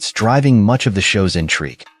debates driving much of the show's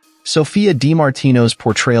intrigue. Sophia DiMartino's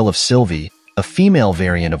portrayal of Sylvie, a female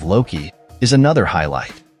variant of Loki, is another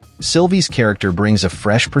highlight. Sylvie's character brings a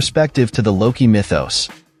fresh perspective to the Loki mythos,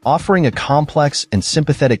 offering a complex and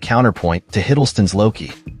sympathetic counterpoint to Hiddleston's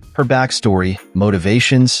Loki. Her backstory,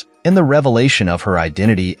 motivations, and the revelation of her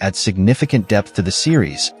identity add significant depth to the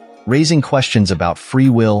series, raising questions about free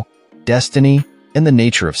will, destiny, and the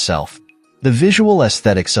nature of self. The visual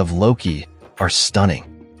aesthetics of Loki are stunning.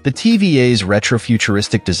 The TVA's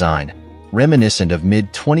retrofuturistic design, reminiscent of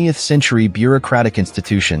mid-20th century bureaucratic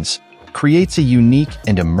institutions, creates a unique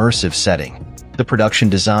and immersive setting. The production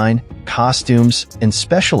design, costumes, and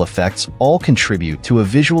special effects all contribute to a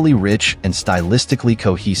visually rich and stylistically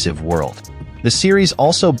cohesive world. The series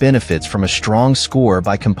also benefits from a strong score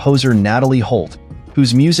by composer Natalie Holt,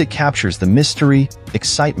 whose music captures the mystery,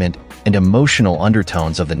 excitement, and emotional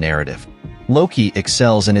undertones of the narrative. Loki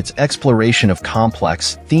excels in its exploration of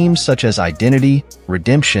complex themes such as identity,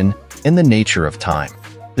 redemption, and the nature of time.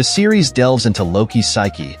 The series delves into Loki's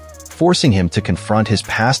psyche, forcing him to confront his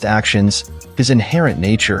past actions, his inherent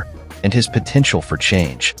nature, and his potential for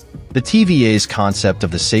change. The TVA's concept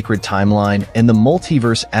of the sacred timeline and the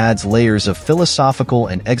multiverse adds layers of philosophical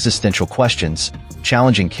and existential questions,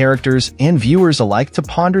 challenging characters and viewers alike to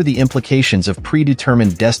ponder the implications of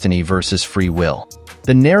predetermined destiny versus free will.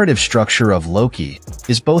 The narrative structure of Loki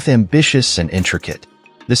is both ambitious and intricate.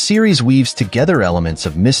 The series weaves together elements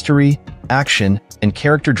of mystery, action, and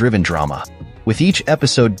character-driven drama, with each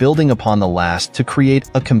episode building upon the last to create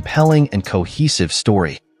a compelling and cohesive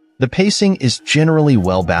story. The pacing is generally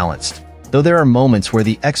well-balanced, though there are moments where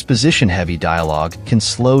the exposition-heavy dialogue can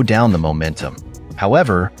slow down the momentum.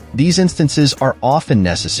 However, these instances are often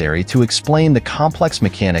necessary to explain the complex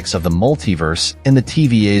mechanics of the multiverse and the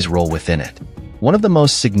TVA's role within it. One of the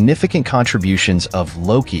most significant contributions of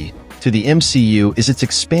Loki to the MCU is its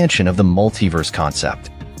expansion of the multiverse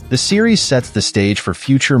concept. The series sets the stage for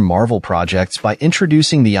future Marvel projects by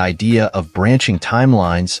introducing the idea of branching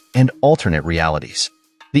timelines and alternate realities.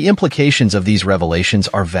 The implications of these revelations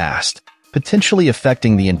are vast, potentially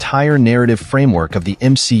affecting the entire narrative framework of the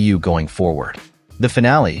MCU going forward. The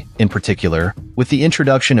finale, in particular, with the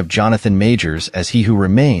introduction of Jonathan Majors as He Who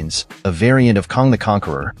Remains, a variant of Kang the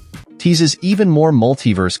Conqueror, teases even more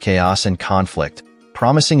multiverse chaos and conflict,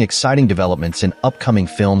 promising exciting developments in upcoming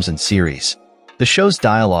films and series. The show's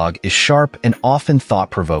dialogue is sharp and often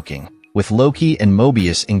thought-provoking, with Loki and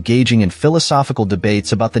Mobius engaging in philosophical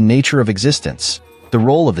debates about the nature of existence, the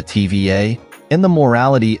role of the TVA, and the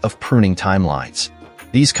morality of pruning timelines.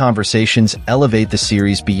 These conversations elevate the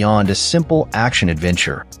series beyond a simple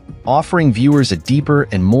action-adventure, offering viewers a deeper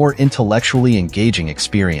and more intellectually engaging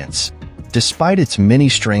experience. Despite its many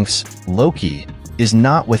strengths, Loki is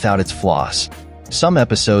not without its flaws. Some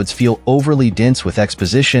episodes feel overly dense with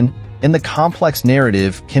exposition, and the complex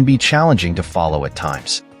narrative can be challenging to follow at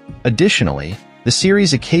times. Additionally, the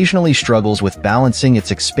series occasionally struggles with balancing its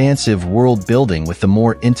expansive world building with the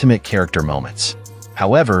more intimate character moments.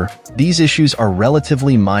 However, these issues are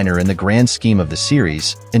relatively minor in the grand scheme of the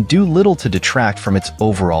series and do little to detract from its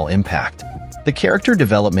overall impact. The character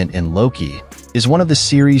development in Loki is one of the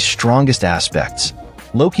series' strongest aspects.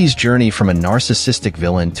 Loki's journey from a narcissistic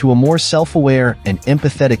villain to a more self-aware and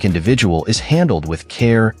empathetic individual is handled with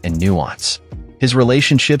care and nuance. His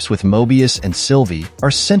relationships with Mobius and Sylvie are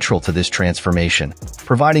central to this transformation,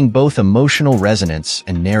 providing both emotional resonance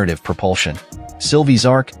and narrative propulsion. Sylvie's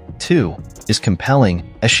arc, too, is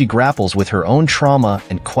compelling as she grapples with her own trauma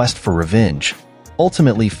and quest for revenge,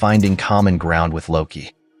 ultimately finding common ground with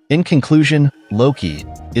Loki. In conclusion, Loki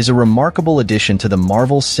is a remarkable addition to the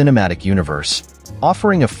Marvel Cinematic Universe,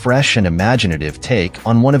 offering a fresh and imaginative take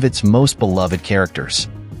on one of its most beloved characters.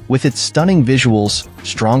 With its stunning visuals,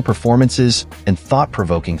 strong performances, and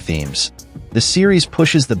thought-provoking themes, the series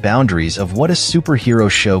pushes the boundaries of what a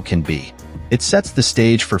superhero show can be. It sets the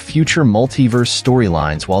stage for future multiverse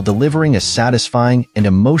storylines while delivering a satisfying and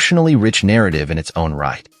emotionally rich narrative in its own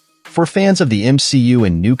right. For fans of the MCU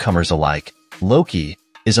and newcomers alike, Loki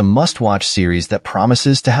is a must-watch series that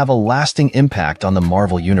promises to have a lasting impact on the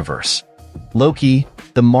Marvel Universe. Loki,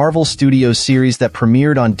 the Marvel Studios series that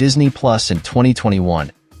premiered on Disney Plus in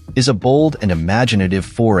 2021, is a bold and imaginative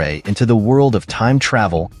foray into the world of time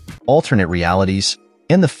travel, alternate realities,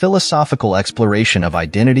 and the philosophical exploration of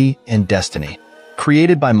identity and destiny.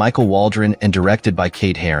 Created by Michael Waldron and directed by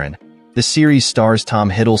Kate Herron, the series stars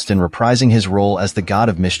Tom Hiddleston reprising his role as the god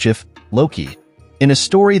of mischief, Loki, in a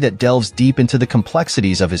story that delves deep into the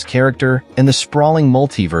complexities of his character and the sprawling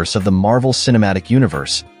multiverse of the Marvel Cinematic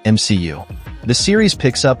Universe, MCU. The series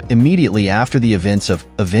picks up immediately after the events of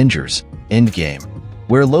Avengers: Endgame,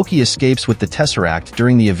 where Loki escapes with the Tesseract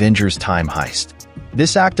during the Avengers time heist.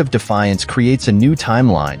 This act of defiance creates a new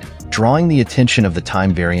timeline, drawing the attention of the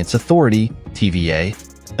Time Variance Authority, TVA,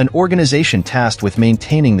 an organization tasked with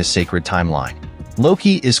maintaining the sacred timeline.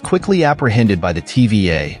 Loki is quickly apprehended by the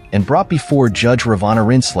TVA and brought before Judge Ravana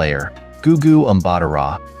Renslayer, Gugu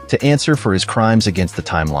Mbatha-Raw, to answer for his crimes against the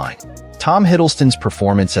timeline. Tom Hiddleston's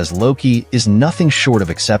performance as Loki is nothing short of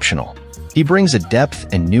exceptional. He brings a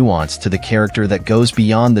depth and nuance to the character that goes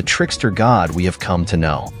beyond the trickster god we have come to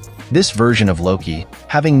know. This version of Loki,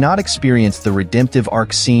 having not experienced the redemptive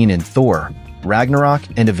arc seen in Thor, Ragnarok,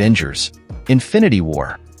 and Avengers: Infinity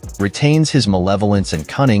War, retains his malevolence and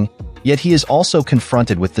cunning, yet he is also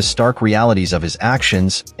confronted with the stark realities of his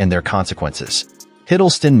actions and their consequences.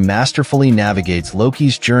 Hiddleston masterfully navigates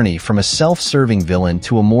Loki's journey from a self-serving villain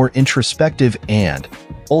to a more introspective and,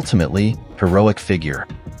 ultimately, heroic figure.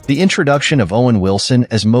 The introduction of Owen Wilson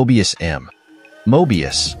as Mobius M.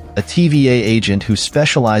 Mobius, a TVA agent who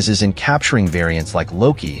specializes in capturing variants like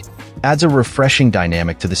Loki, adds a refreshing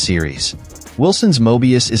dynamic to the series. Wilson's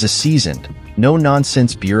Mobius is a seasoned,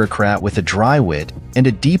 no-nonsense bureaucrat with a dry wit and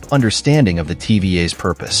a deep understanding of the TVA's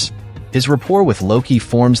purpose. His rapport with Loki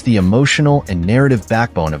forms the emotional and narrative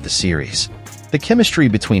backbone of the series. The chemistry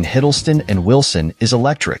between Hiddleston and Wilson is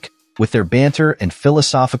electric, with their banter and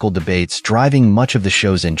philosophical debates driving much of the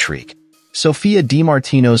show's intrigue. Sophia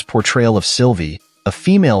DiMartino's portrayal of Sylvie, a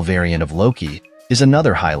female variant of Loki, is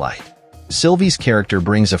another highlight. Sylvie's character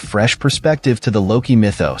brings a fresh perspective to the Loki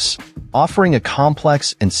mythos, offering a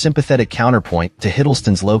complex and sympathetic counterpoint to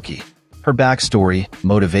Hiddleston's Loki. Her backstory,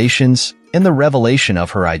 motivations, and the revelation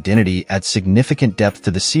of her identity add significant depth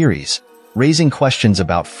to the series, raising questions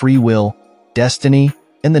about free will, destiny,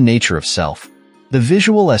 and the nature of self. The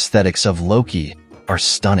visual aesthetics of Loki are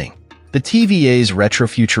stunning. The TVA's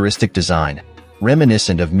retrofuturistic design,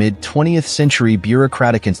 reminiscent of mid-20th century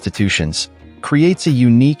bureaucratic institutions, creates a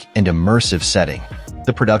unique and immersive setting.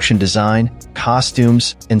 The production design,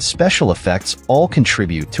 costumes, and special effects all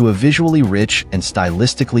contribute to a visually rich and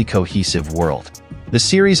stylistically cohesive world. The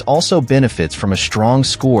series also benefits from a strong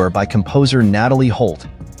score by composer Natalie Holt,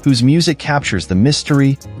 whose music captures the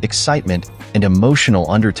mystery, excitement, and emotional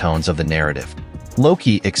undertones of the narrative.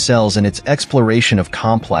 Loki excels in its exploration of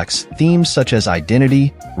complex themes such as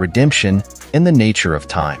identity, redemption, and the nature of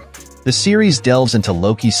time. The series delves into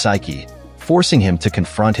Loki's psyche, forcing him to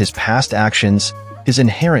confront his past actions, his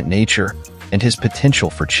inherent nature, and his potential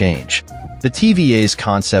for change. The TVA's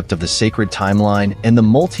concept of the sacred timeline and the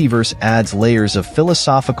multiverse adds layers of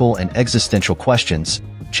philosophical and existential questions,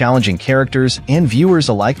 challenging characters and viewers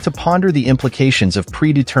alike to ponder the implications of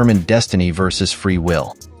predetermined destiny versus free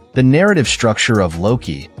will. The narrative structure of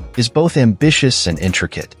Loki is both ambitious and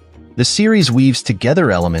intricate. The series weaves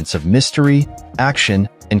together elements of mystery, action,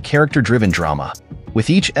 and character-driven drama, with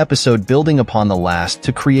each episode building upon the last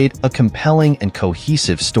to create a compelling and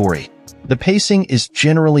cohesive story. The pacing is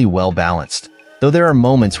generally well-balanced, though there are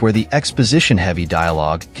moments where the exposition-heavy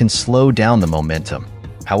dialogue can slow down the momentum.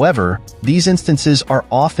 However, these instances are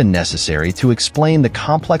often necessary to explain the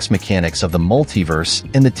complex mechanics of the multiverse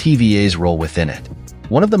and the TVA's role within it.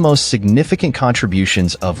 One of the most significant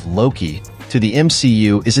contributions of Loki to the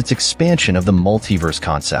MCU is its expansion of the multiverse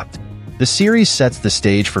concept. The series sets the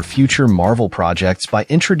stage for future Marvel projects by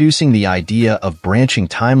introducing the idea of branching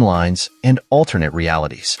timelines and alternate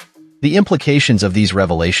realities. The implications of these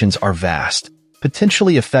revelations are vast,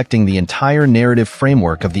 potentially affecting the entire narrative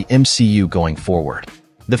framework of the MCU going forward.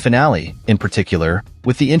 The finale, in particular,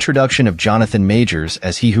 with the introduction of Jonathan Majors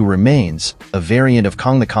as He Who Remains, a variant of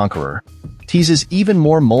Kong the Conqueror, teases even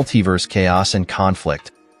more multiverse chaos and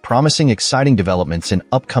conflict, promising exciting developments in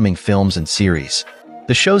upcoming films and series.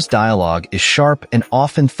 The show's dialogue is sharp and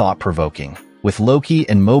often thought-provoking, with Loki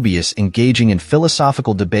and Mobius engaging in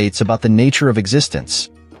philosophical debates about the nature of existence,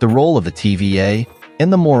 the role of the TVA,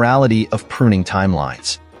 and the morality of pruning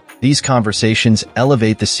timelines. These conversations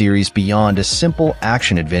elevate the series beyond a simple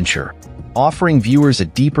action-adventure, offering viewers a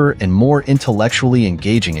deeper and more intellectually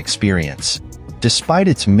engaging experience. Despite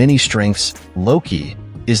its many strengths, Loki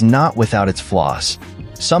is not without its flaws.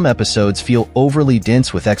 Some episodes feel overly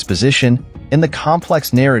dense with exposition, and the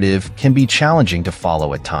complex narrative can be challenging to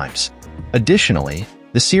follow at times. Additionally,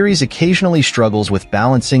 the series occasionally struggles with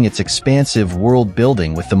balancing its expansive world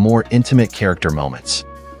building with the more intimate character moments.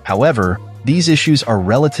 However, these issues are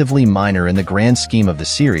relatively minor in the grand scheme of the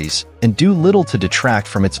series and do little to detract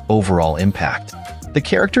from its overall impact. The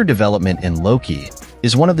character development in Loki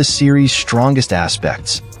is one of the series' strongest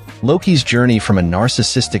aspects. Loki's journey from a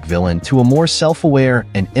narcissistic villain to a more self-aware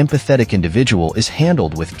and empathetic individual is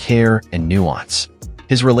handled with care and nuance.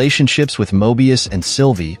 His relationships with Mobius and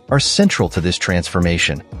Sylvie are central to this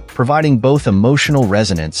transformation, providing both emotional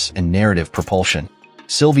resonance and narrative propulsion.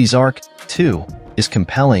 Sylvie's arc, too, is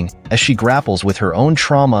compelling as she grapples with her own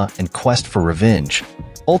trauma and quest for revenge,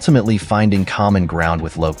 ultimately finding common ground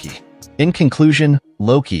with Loki. In conclusion,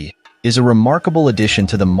 Loki is a remarkable addition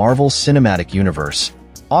to the Marvel Cinematic Universe,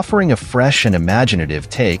 offering a fresh and imaginative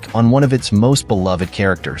take on one of its most beloved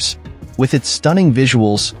characters. With its stunning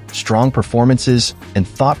visuals, strong performances, and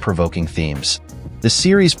thought-provoking themes, the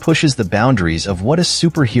series pushes the boundaries of what a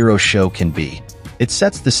superhero show can be. It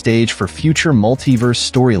sets the stage for future multiverse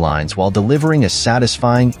storylines while delivering a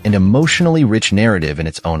satisfying and emotionally rich narrative in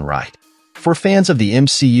its own right. For fans of the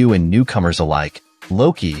MCU and newcomers alike,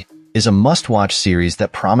 Loki is a must-watch series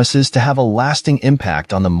that promises to have a lasting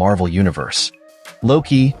impact on the Marvel Universe.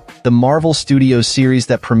 Loki, the Marvel Studios series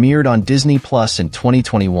that premiered on Disney Plus in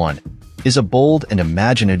 2021, is a bold and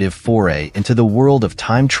imaginative foray into the world of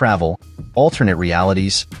time travel, alternate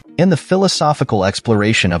realities, and the philosophical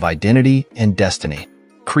exploration of identity and destiny.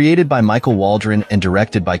 Created by Michael Waldron and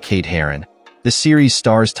directed by Kate Herron, the series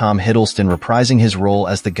stars Tom Hiddleston reprising his role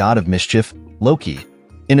as the god of mischief, Loki,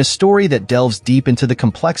 in a story that delves deep into the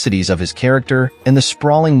complexities of his character and the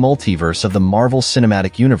sprawling multiverse of the Marvel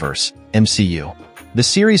Cinematic Universe, MCU. The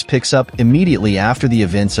series picks up immediately after the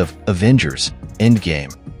events of Avengers: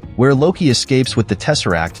 Endgame, where Loki escapes with the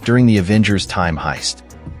Tesseract during the Avengers time heist.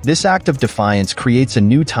 This act of defiance creates a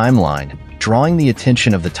new timeline, drawing the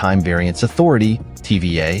attention of the Time Variance Authority,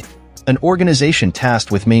 TVA, an organization tasked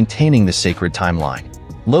with maintaining the sacred timeline.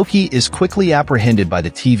 Loki is quickly apprehended by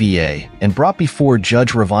the TVA and brought before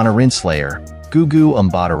Judge Ravana Renslayer, Gugu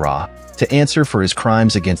Mbatha-Raw, to answer for his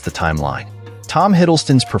crimes against the timeline. Tom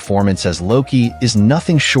Hiddleston's performance as Loki is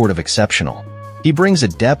nothing short of exceptional. He brings a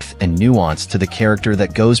depth and nuance to the character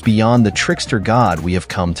that goes beyond the trickster god we have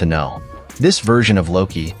come to know. This version of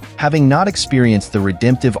Loki, having not experienced the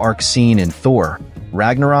redemptive arc seen in Thor,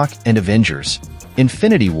 Ragnarok, and Avengers: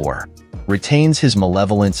 Infinity War, retains his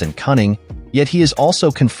malevolence and cunning, yet he is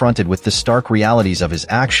also confronted with the stark realities of his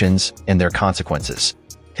actions and their consequences.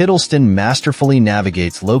 Hiddleston masterfully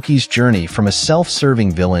navigates Loki's journey from a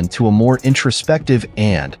self-serving villain to a more introspective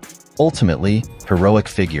and, ultimately, heroic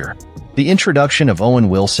figure. The introduction of Owen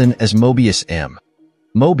Wilson as Mobius M.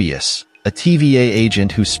 Mobius, a TVA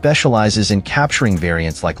agent who specializes in capturing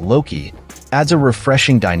variants like Loki, adds a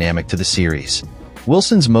refreshing dynamic to the series.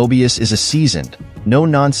 Wilson's Mobius is a seasoned,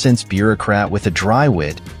 no-nonsense bureaucrat with a dry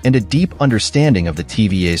wit and a deep understanding of the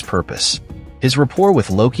TVA's purpose. His rapport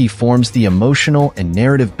with Loki forms the emotional and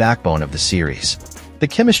narrative backbone of the series. The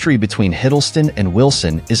chemistry between Hiddleston and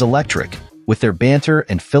Wilson is electric, with their banter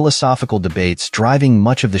and philosophical debates driving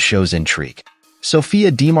much of the show's intrigue.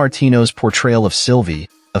 Sophia DiMartino's portrayal of Sylvie,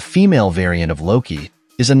 a female variant of Loki,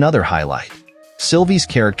 is another highlight. Sylvie's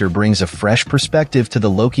character brings a fresh perspective to the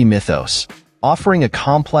Loki mythos, offering a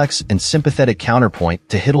complex and sympathetic counterpoint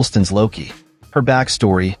to Hiddleston's Loki. Her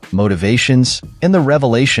backstory, motivations, and the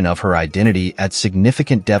revelation of her identity add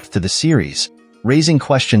significant depth to the series, raising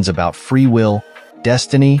questions about free will,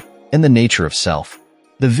 destiny, and the nature of self.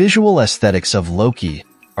 The visual aesthetics of Loki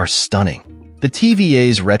are stunning. The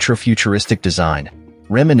TVA's retrofuturistic design,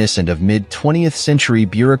 reminiscent of mid-20th century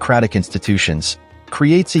bureaucratic institutions,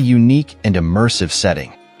 creates a unique and immersive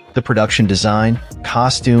setting. The production design,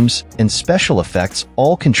 costumes, and special effects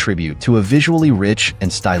all contribute to a visually rich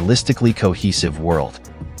and stylistically cohesive world.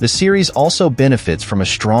 The series also benefits from a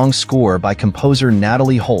strong score by composer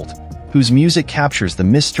Natalie Holt, whose music captures the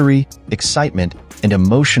mystery, excitement, and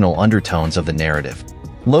emotional undertones of the narrative.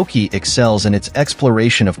 Loki excels in its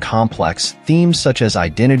exploration of complex themes such as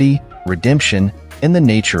identity, redemption, and the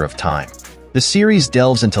nature of time. The series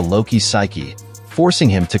delves into Loki's psyche, forcing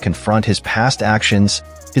him to confront his past actions,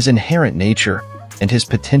 his inherent nature, and his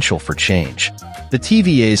potential for change. The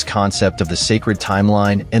TVA's concept of the sacred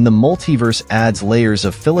timeline and the multiverse adds layers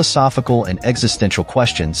of philosophical and existential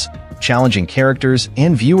questions, challenging characters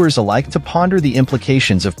and viewers alike to ponder the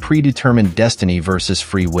implications of predetermined destiny versus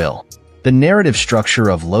free will. The narrative structure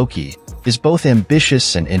of Loki is both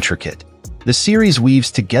ambitious and intricate. The series weaves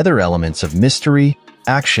together elements of mystery,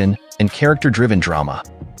 action, and character-driven drama,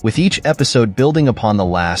 with each episode building upon the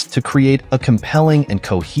last to create a compelling and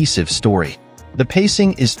cohesive story. The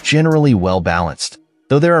pacing is generally well-balanced,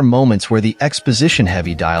 though there are moments where the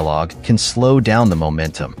exposition-heavy dialogue can slow down the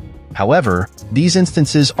momentum. However, these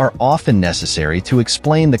instances are often necessary to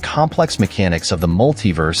explain the complex mechanics of the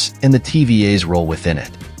multiverse and the TVA's role within it.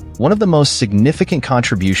 One of the most significant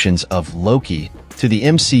contributions of Loki to the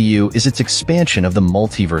MCU is its expansion of the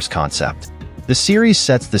multiverse concept. The series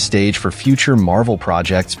sets the stage for future Marvel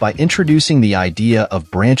projects by introducing the idea of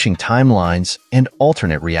branching timelines and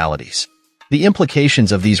alternate realities. The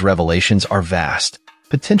implications of these revelations are vast,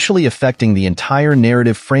 potentially affecting the entire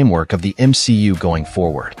narrative framework of the MCU going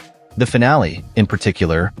forward. The finale, in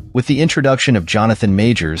particular, with the introduction of Jonathan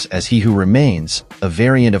Majors as He Who Remains, a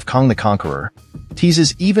variant of Kong the Conqueror,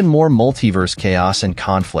 teases even more multiverse chaos and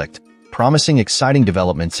conflict, promising exciting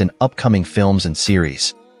developments in upcoming films and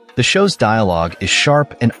series. The show's dialogue is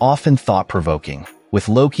sharp and often thought-provoking, with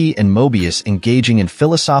Loki and Mobius engaging in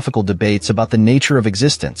philosophical debates about the nature of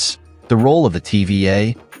existence, the role of the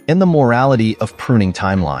TVA, and the morality of pruning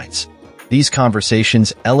timelines. These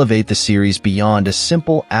conversations elevate the series beyond a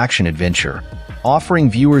simple action-adventure, offering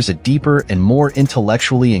viewers a deeper and more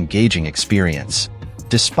intellectually engaging experience.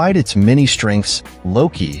 Despite its many strengths,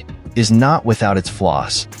 Loki is not without its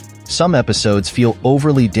flaws. Some episodes feel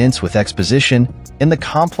overly dense with exposition, and the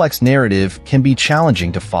complex narrative can be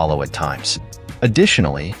challenging to follow at times.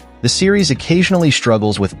 Additionally, the series occasionally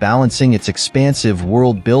struggles with balancing its expansive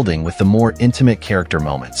world building with the more intimate character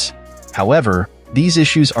moments. However, these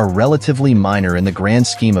issues are relatively minor in the grand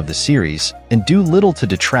scheme of the series and do little to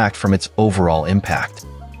detract from its overall impact.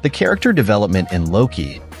 The character development in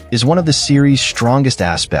Loki is one of the series' strongest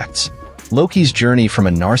aspects. Loki's journey from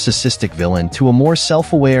a narcissistic villain to a more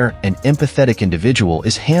self-aware and empathetic individual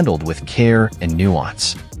is handled with care and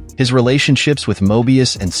nuance. His relationships with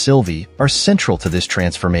Mobius and Sylvie are central to this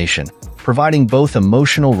transformation, providing both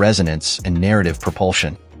emotional resonance and narrative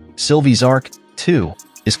propulsion. Sylvie's arc, too,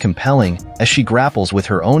 is compelling as she grapples with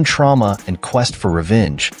her own trauma and quest for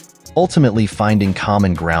revenge, ultimately finding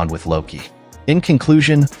common ground with Loki. In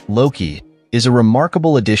conclusion, Loki is a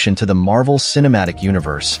remarkable addition to the Marvel Cinematic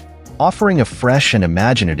Universe, offering a fresh and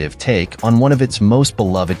imaginative take on one of its most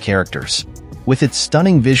beloved characters. With its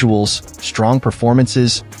stunning visuals, strong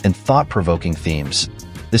performances, and thought-provoking themes,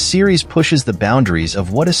 the series pushes the boundaries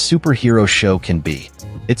of what a superhero show can be.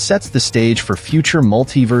 It sets the stage for future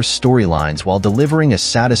multiverse storylines while delivering a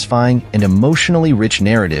satisfying and emotionally rich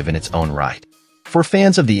narrative in its own right. For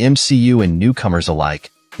fans of the MCU and newcomers alike,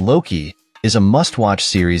 Loki is a must-watch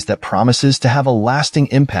series that promises to have a lasting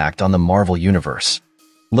impact on the Marvel Universe.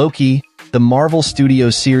 Loki, the Marvel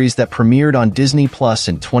Studios series that premiered on Disney Plus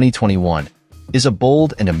in 2021, is a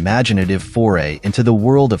bold and imaginative foray into the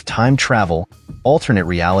world of time travel, alternate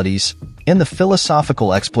realities, and the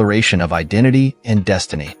philosophical exploration of identity and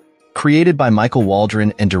destiny. Created by Michael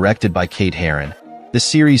Waldron and directed by Kate Herron, the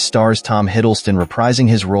series stars Tom Hiddleston reprising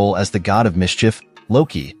his role as the god of mischief,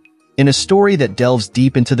 Loki, in a story that delves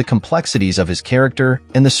deep into the complexities of his character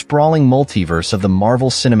and the sprawling multiverse of the Marvel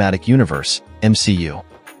Cinematic Universe, MCU.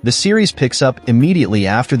 The series picks up immediately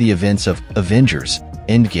after the events of Avengers: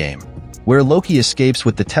 Endgame, where Loki escapes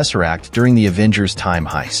with the Tesseract during the Avengers time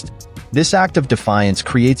heist. This act of defiance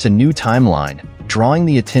creates a new timeline, drawing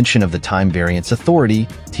the attention of the Time Variance Authority,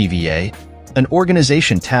 TVA, an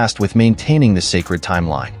organization tasked with maintaining the sacred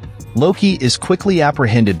timeline. Loki is quickly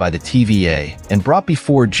apprehended by the TVA and brought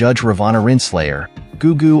before Judge Ravana Renslayer,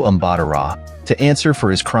 Gugu Mbatha-Raw, to answer for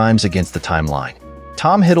his crimes against the timeline.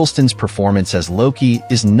 Tom Hiddleston's performance as Loki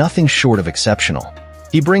is nothing short of exceptional.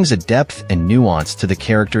 He brings a depth and nuance to the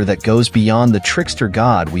character that goes beyond the trickster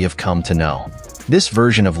god we have come to know. This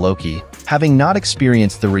version of Loki, having not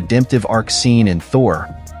experienced the redemptive arc seen in Thor,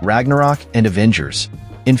 Ragnarok, and Avengers: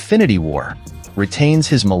 Infinity War, retains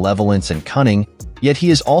his malevolence and cunning, yet he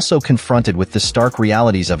is also confronted with the stark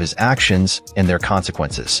realities of his actions and their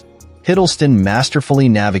consequences. Hiddleston masterfully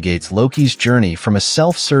navigates Loki's journey from a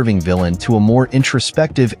self-serving villain to a more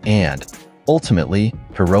introspective and, ultimately,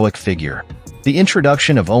 heroic figure. The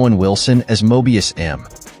introduction of Owen Wilson as Mobius M.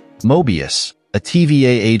 Mobius, a TVA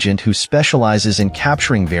agent who specializes in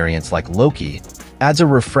capturing variants like Loki, adds a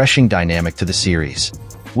refreshing dynamic to the series.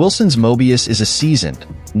 Wilson's Mobius is a seasoned,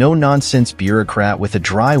 no-nonsense bureaucrat with a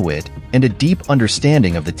dry wit and a deep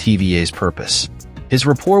understanding of the TVA's purpose. His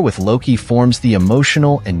rapport with Loki forms the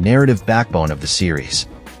emotional and narrative backbone of the series.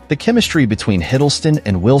 The chemistry between Hiddleston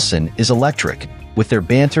and Wilson is electric, with their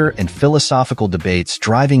banter and philosophical debates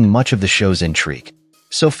driving much of the show's intrigue.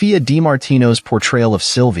 Sophia DiMartino's portrayal of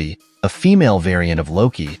Sylvie, a female variant of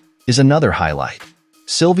Loki, is another highlight.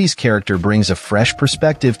 Sylvie's character brings a fresh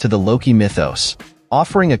perspective to the Loki mythos,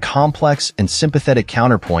 offering a complex and sympathetic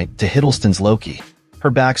counterpoint to Hiddleston's Loki.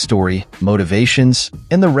 Her backstory, motivations,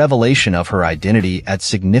 and the revelation of her identity add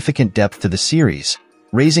significant depth to the series,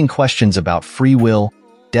 raising questions about free will,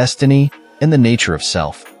 destiny, and the nature of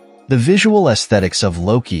self. The visual aesthetics of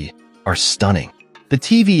Loki are stunning. The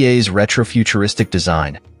TVA's retrofuturistic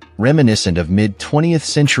design, reminiscent of mid-20th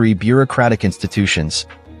century bureaucratic institutions,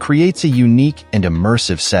 creates a unique and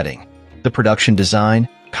immersive setting. The production design,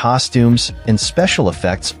 costumes, and special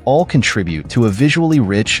effects all contribute to a visually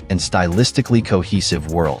rich and stylistically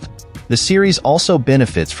cohesive world. The series also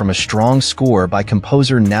benefits from a strong score by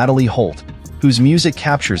composer Natalie Holt, whose music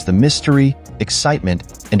captures the mystery,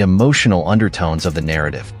 excitement, and emotional undertones of the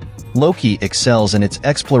narrative. Loki excels in its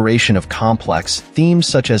exploration of complex themes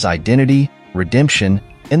such as identity, redemption,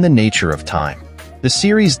 and the nature of time. The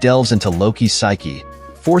series delves into Loki's psyche,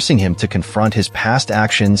 forcing him to confront his past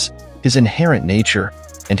actions, his inherent nature,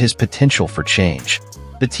 and his potential for change.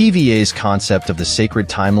 The TVA's concept of the sacred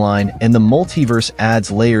timeline and the multiverse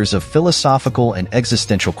adds layers of philosophical and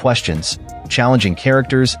existential questions, challenging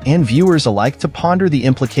characters and viewers alike to ponder the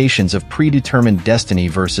implications of predetermined destiny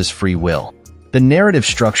versus free will. The narrative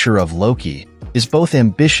structure of Loki is both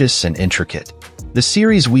ambitious and intricate. The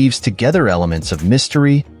series weaves together elements of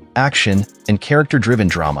mystery, action, and character-driven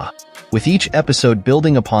drama, with each episode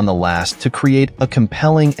building upon the last to create a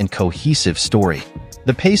compelling and cohesive story.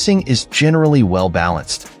 The pacing is generally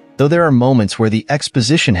well-balanced, though there are moments where the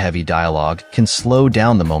exposition-heavy dialogue can slow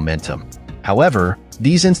down the momentum. However,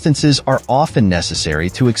 these instances are often necessary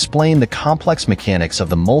to explain the complex mechanics of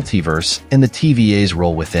the multiverse and the TVA's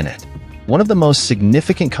role within it. One of the most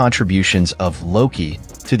significant contributions of Loki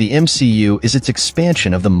to the MCU is its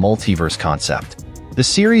expansion of the multiverse concept. The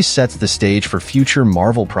series sets the stage for future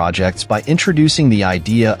Marvel projects by introducing the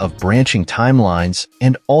idea of branching timelines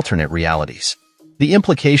and alternate realities. The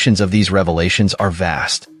implications of these revelations are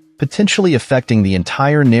vast, potentially affecting the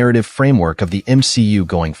entire narrative framework of the MCU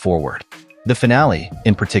going forward. The finale,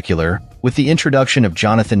 in particular, with the introduction of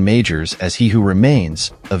Jonathan Majors as He Who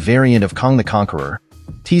Remains, a variant of Kong the Conqueror,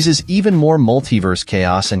 teases even more multiverse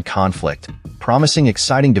chaos and conflict, promising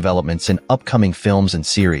exciting developments in upcoming films and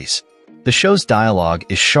series. The show's dialogue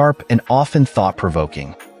is sharp and often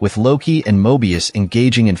thought-provoking, with Loki and Mobius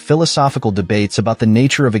engaging in philosophical debates about the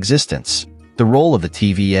nature of existence, the role of the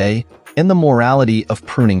TVA, and the morality of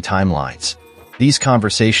pruning timelines. These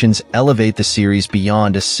conversations elevate the series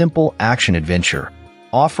beyond a simple action-adventure,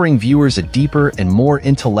 offering viewers a deeper and more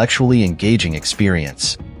intellectually engaging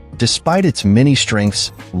experience. Despite its many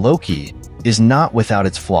strengths, Loki is not without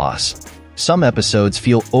its flaws. Some episodes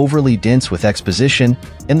feel overly dense with exposition,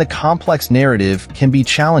 and the complex narrative can be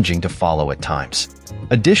challenging to follow at times.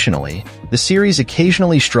 Additionally, the series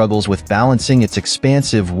occasionally struggles with balancing its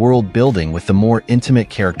expansive world building with the more intimate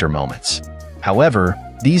character moments. However,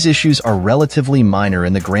 these issues are relatively minor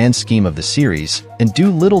in the grand scheme of the series and do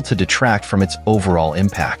little to detract from its overall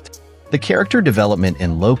impact. The character development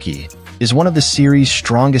in Loki is one of the series'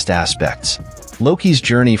 strongest aspects. Loki's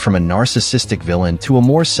journey from a narcissistic villain to a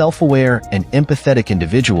more self-aware and empathetic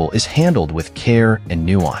individual is handled with care and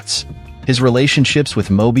nuance. His relationships with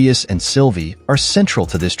Mobius and Sylvie are central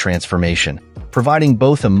to this transformation, providing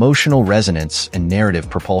both emotional resonance and narrative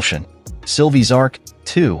propulsion. Sylvie's arc,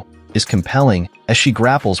 too, is compelling as she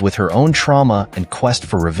grapples with her own trauma and quest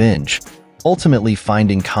for revenge, ultimately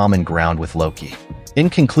finding common ground with Loki. In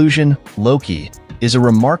conclusion, Loki is a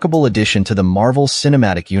remarkable addition to the Marvel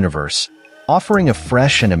Cinematic Universe, offering a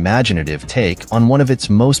fresh and imaginative take on one of its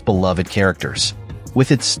most beloved characters.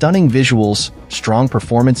 With its stunning visuals, strong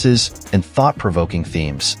performances, and thought-provoking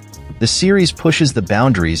themes, the series pushes the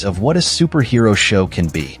boundaries of what a superhero show can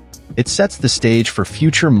be. It sets the stage for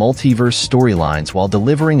future multiverse storylines while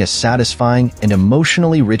delivering a satisfying and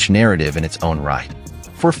emotionally rich narrative in its own right.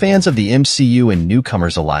 For fans of the MCU and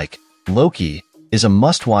newcomers alike, Loki is a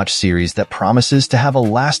must-watch series that promises to have a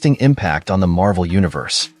lasting impact on the Marvel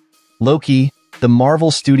Universe. Loki, the Marvel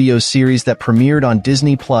Studios series that premiered on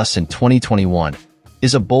Disney Plus in 2021,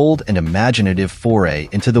 is a bold and imaginative foray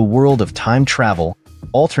into the world of time travel,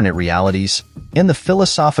 alternate realities, and the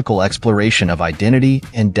philosophical exploration of identity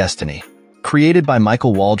and destiny. Created by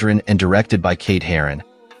Michael Waldron and directed by Kate Herron,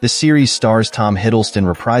 the series stars Tom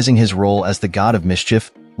Hiddleston reprising his role as the god of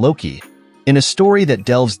mischief, Loki, in a story that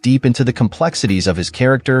delves deep into the complexities of his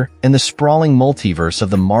character and the sprawling multiverse of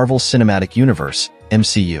the Marvel Cinematic Universe,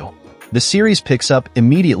 MCU. The series picks up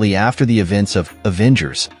immediately after the events of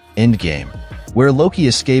Avengers: Endgame, where Loki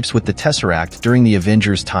escapes with the Tesseract during the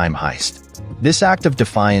Avengers time heist. This act of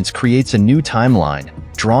defiance creates a new timeline,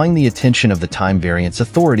 drawing the attention of the Time Variance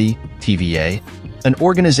Authority, TVA, an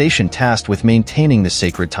organization tasked with maintaining the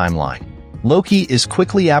sacred timeline. Loki is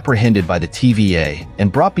quickly apprehended by the TVA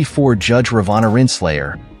and brought before Judge Ravana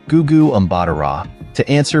Renslayer, Gugu Umbadara, to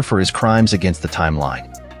answer for his crimes against the timeline.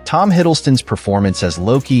 Tom Hiddleston's performance as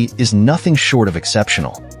Loki is nothing short of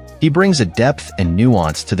exceptional. He brings a depth and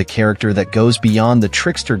nuance to the character that goes beyond the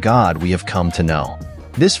trickster god we have come to know.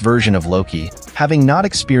 This version of Loki, having not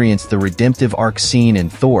experienced the redemptive arc seen in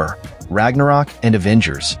Thor, Ragnarok, and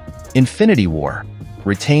Avengers, Infinity War,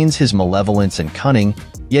 retains his malevolence and cunning,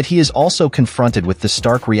 yet he is also confronted with the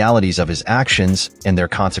stark realities of his actions and their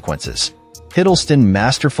consequences. Hiddleston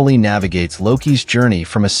masterfully navigates Loki's journey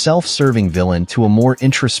from a self-serving villain to a more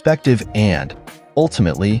introspective and,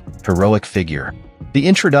 ultimately, heroic figure. The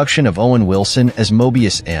introduction of Owen Wilson as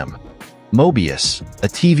Mobius M. Mobius, a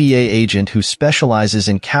TVA agent who specializes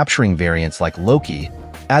in capturing variants like Loki,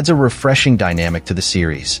 adds a refreshing dynamic to the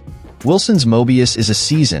series. Wilson's Mobius is a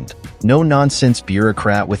seasoned, no-nonsense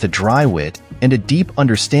bureaucrat with a dry wit and a deep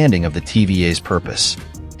understanding of the TVA's purpose.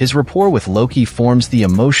 His rapport with Loki forms the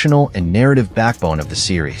emotional and narrative backbone of the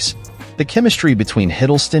series. The chemistry between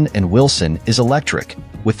Hiddleston and Wilson is electric,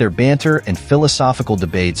 with their banter and philosophical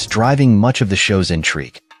debates driving much of the show's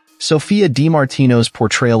intrigue. Sophia DiMartino's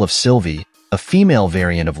portrayal of Sylvie, a female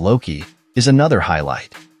variant of Loki, is another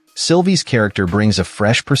highlight. Sylvie's character brings a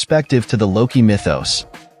fresh perspective to the Loki mythos,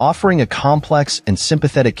 offering a complex and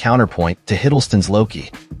sympathetic counterpoint to Hiddleston's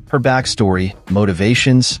Loki. Her backstory,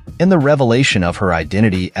 motivations, and the revelation of her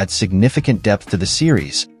identity add significant depth to the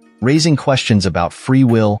series, raising questions about free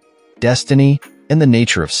will, destiny, and the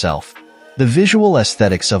nature of self. The visual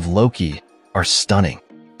aesthetics of Loki are stunning.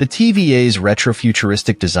 The TVA's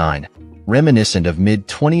retrofuturistic design, reminiscent of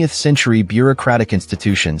mid-20th century bureaucratic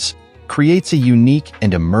institutions, creates a unique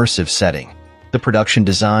and immersive setting. The production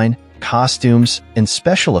design, costumes, and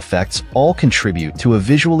special effects all contribute to a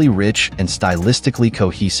visually rich and stylistically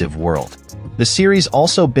cohesive world. The series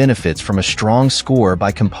also benefits from a strong score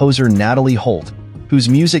by composer Natalie Holt, whose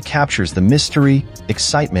music captures the mystery,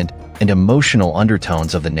 excitement, and emotional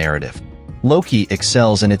undertones of the narrative. Loki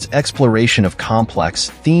excels in its exploration of complex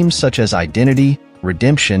themes such as identity,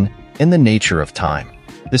 redemption, and the nature of time.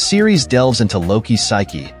 The series delves into Loki's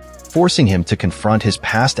psyche, forcing him to confront his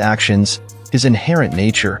past actions, his inherent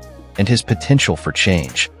nature, and his potential for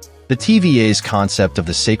change. The TVA's concept of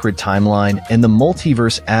the sacred timeline and the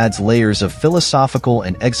multiverse adds layers of philosophical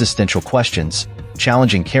and existential questions,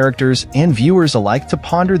 challenging characters and viewers alike to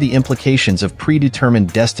ponder the implications of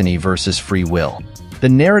predetermined destiny versus free will. The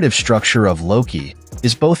narrative structure of Loki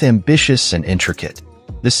is both ambitious and intricate.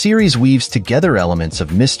 The series weaves together elements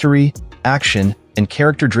of mystery, action, and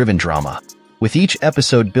character-driven drama, with each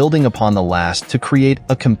episode building upon the last to create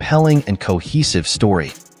a compelling and cohesive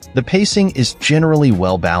story. The pacing is generally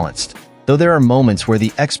well-balanced, though there are moments where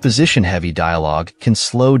the exposition-heavy dialogue can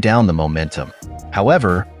slow down the momentum.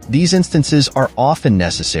 However, these instances are often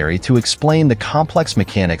necessary to explain the complex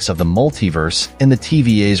mechanics of the multiverse and the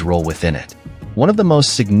TVA's role within it. One of the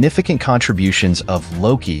most significant contributions of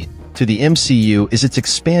Loki to the MCU is its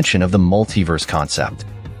expansion of the multiverse concept.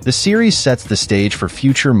 The series sets the stage for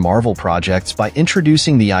future Marvel projects by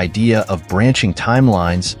introducing the idea of branching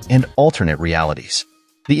timelines and alternate realities.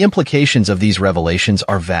 The implications of these revelations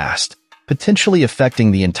are vast, potentially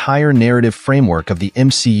affecting the entire narrative framework of the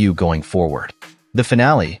MCU going forward. The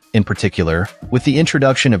finale, in particular, with the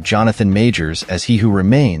introduction of Jonathan Majors as He Who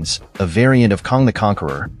Remains, a variant of Kong the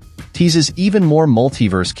Conqueror, teases even more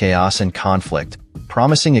multiverse chaos and conflict,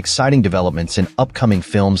 promising exciting developments in upcoming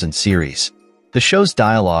films and series. The show's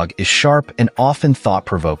dialogue is sharp and often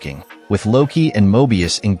thought-provoking, with Loki and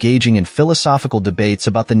Mobius engaging in philosophical debates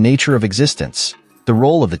about the nature of existence, the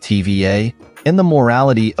role of the TVA, and the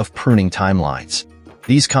morality of pruning timelines.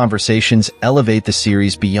 These conversations elevate the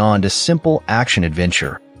series beyond a simple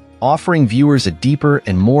action-adventure, offering viewers a deeper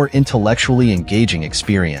and more intellectually engaging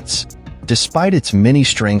experience. Despite its many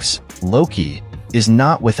strengths, Loki is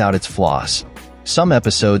not without its flaws. Some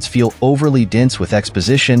episodes feel overly dense with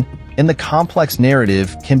exposition, and the complex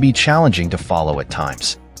narrative can be challenging to follow at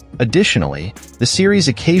times. Additionally, the series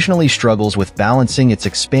occasionally struggles with balancing its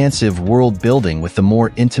expansive world building with the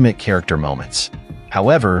more intimate character moments.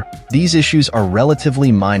 However, these issues are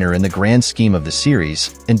relatively minor in the grand scheme of the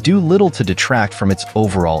series and do little to detract from its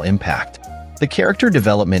overall impact. The character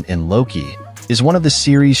development in Loki is one of the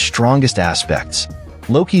series' strongest aspects.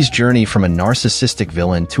 Loki's journey from a narcissistic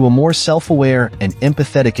villain to a more self-aware and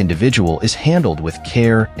empathetic individual is handled with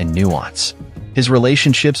care and nuance. His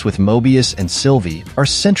relationships with Mobius and Sylvie are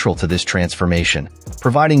central to this transformation,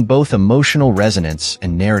 providing both emotional resonance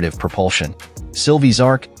and narrative propulsion. Sylvie's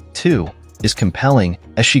arc, too, is compelling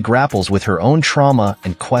as she grapples with her own trauma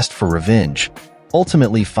and quest for revenge,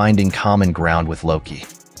 ultimately finding common ground with Loki.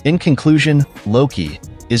 In conclusion, Loki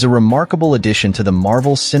is a remarkable addition to the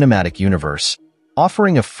Marvel Cinematic Universe,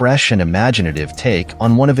 offering a fresh and imaginative take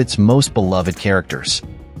on one of its most beloved characters.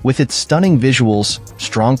 With its stunning visuals,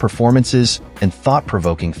 strong performances, and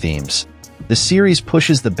thought-provoking themes, the series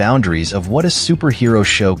pushes the boundaries of what a superhero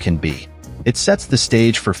show can be. It sets the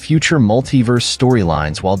stage for future multiverse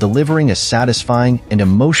storylines while delivering a satisfying and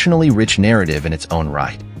emotionally rich narrative in its own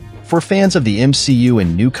right. For fans of the MCU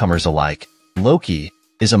and newcomers alike, Loki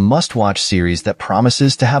is a must-watch series that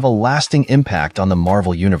promises to have a lasting impact on the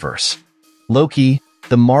Marvel Universe. Loki,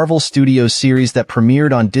 the Marvel Studios series that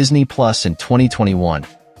premiered on Disney Plus in 2021,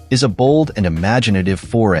 is a bold and imaginative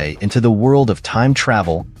foray into the world of time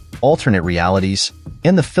travel, alternate realities,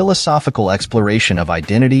 and the philosophical exploration of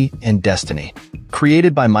identity and destiny.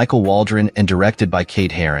 Created by Michael Waldron and directed by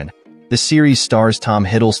Kate Herron, the series stars Tom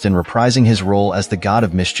Hiddleston reprising his role as the god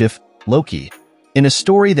of mischief, Loki, in a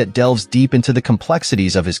story that delves deep into the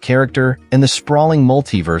complexities of his character and the sprawling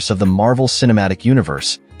multiverse of the Marvel Cinematic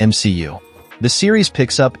Universe, MCU. The series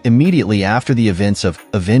picks up immediately after the events of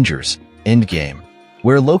Avengers: Endgame,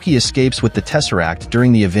 where Loki escapes with the Tesseract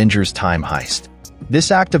during the Avengers time heist.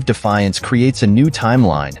 This act of defiance creates a new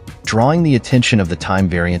timeline, drawing the attention of the Time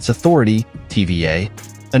Variance Authority, TVA,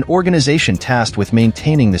 an organization tasked with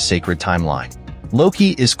maintaining the sacred timeline.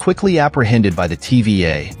 Loki is quickly apprehended by the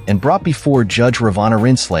TVA and brought before Judge Ravana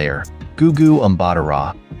Renslayer, Gugu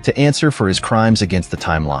Mbatha-Raw, to answer for his crimes against the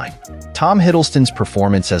timeline. Tom Hiddleston's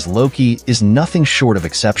performance as Loki is nothing short of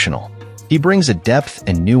exceptional. He brings a depth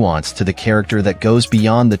and nuance to the character that goes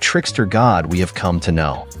beyond the trickster god we have come to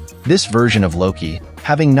know. This version of Loki,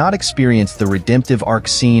 having not experienced the redemptive arc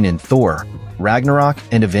seen in Thor, Ragnarok,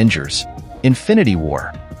 and Avengers: Infinity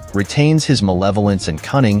War, retains his malevolence and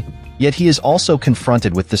cunning, yet he is also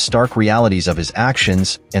confronted with the stark realities of his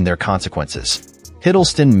actions and their consequences.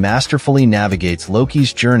 Hiddleston masterfully navigates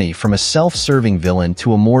Loki's journey from a self-serving villain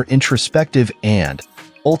to a more introspective and,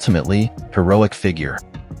 ultimately, heroic figure.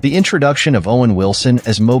 The introduction of Owen Wilson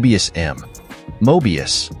as Mobius M.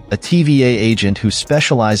 Mobius, a TVA agent who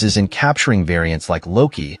specializes in capturing variants like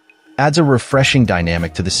Loki, adds a refreshing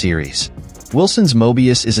dynamic to the series. Wilson's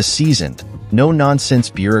Mobius is a seasoned, no-nonsense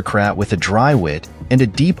bureaucrat with a dry wit and a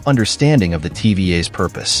deep understanding of the TVA's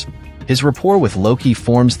purpose. His rapport with Loki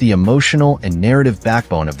forms the emotional and narrative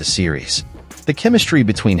backbone of the series. The chemistry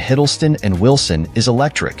between Hiddleston and Wilson is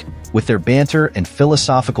electric, with their banter and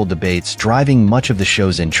philosophical debates driving much of the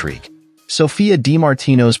show's intrigue. Sophia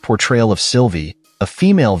DiMartino's portrayal of Sylvie, a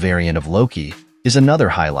female variant of Loki, is another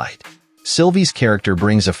highlight. Sylvie's character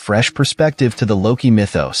brings a fresh perspective to the Loki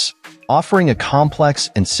mythos, offering a complex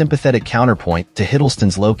and sympathetic counterpoint to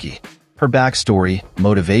Hiddleston's Loki. Her backstory,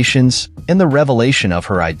 motivations, and the revelation of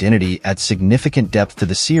her identity add significant depth to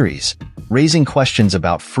the series, raising questions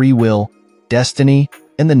about free will, destiny,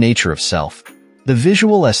 and the nature of self. The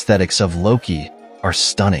visual aesthetics of Loki are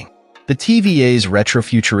stunning. The TVA's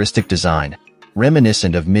retrofuturistic design,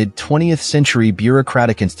 reminiscent of mid-20th century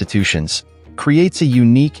bureaucratic institutions, creates a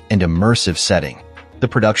unique and immersive setting. The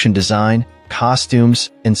production design,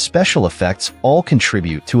 costumes, and special effects all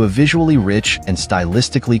contribute to a visually rich and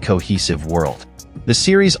stylistically cohesive world. The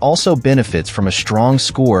series also benefits from a strong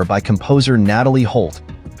score by composer Natalie Holt,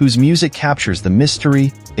 whose music captures the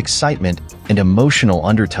mystery, excitement, and emotional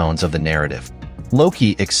undertones of the narrative.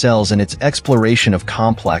 Loki excels in its exploration of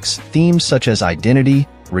complex themes such as identity,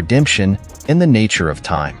 redemption, and the nature of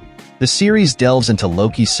time. The series delves into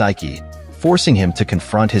Loki's psyche, forcing him to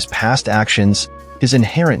confront his past actions, his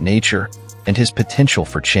inherent nature, and his potential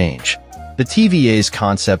for change. The TVA's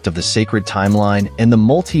concept of the sacred timeline and the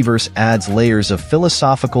multiverse adds layers of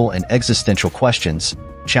philosophical and existential questions,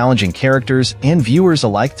 challenging characters and viewers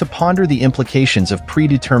alike to ponder the implications of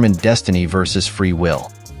predetermined destiny versus free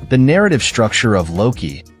will. The narrative structure of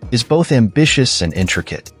Loki is both ambitious and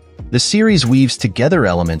intricate. The series weaves together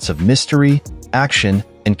elements of mystery, action,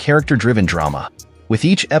 and character-driven drama, with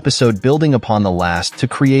each episode building upon the last to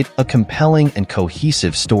create a compelling and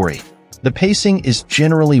cohesive story. The pacing is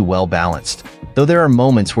generally well-balanced, though there are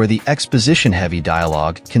moments where the exposition-heavy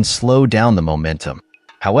dialogue can slow down the momentum.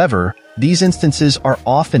 However, these instances are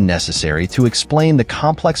often necessary to explain the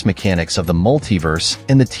complex mechanics of the multiverse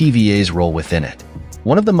and the TVA's role within it.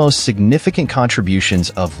 One of the most significant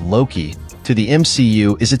contributions of Loki to the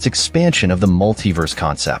MCU is its expansion of the multiverse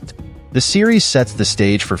concept. The series sets the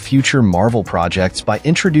stage for future Marvel projects by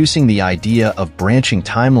introducing the idea of branching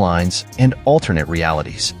timelines and alternate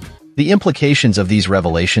realities. The implications of these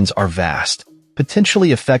revelations are vast,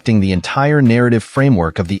 potentially affecting the entire narrative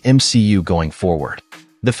framework of the MCU going forward.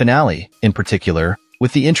 The finale, in particular,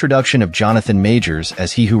 with the introduction of Jonathan Majors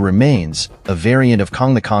as He Who Remains, a variant of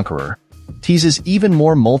Kong the Conqueror, teases even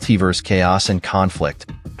more multiverse chaos and conflict,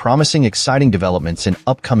 promising exciting developments in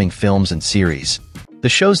upcoming films and series. The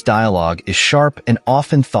show's dialogue is sharp and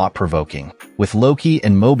often thought-provoking, with Loki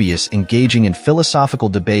and Mobius engaging in philosophical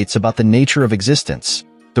debates about the nature of existence,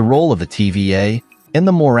 the role of the TVA, and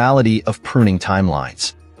the morality of pruning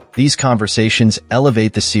timelines. These conversations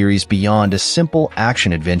elevate the series beyond a simple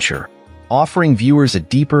action-adventure, offering viewers a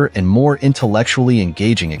deeper and more intellectually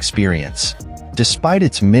engaging experience. Despite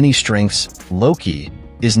its many strengths, Loki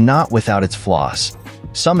is not without its flaws.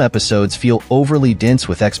 Some episodes feel overly dense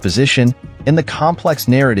with exposition, and the complex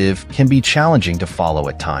narrative can be challenging to follow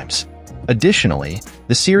at times. Additionally,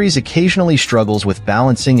 the series occasionally struggles with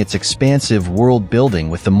balancing its expansive world building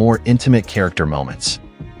with the more intimate character moments.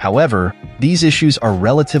 However, these issues are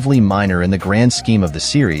relatively minor in the grand scheme of the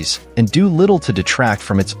series and do little to detract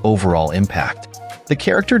from its overall impact. The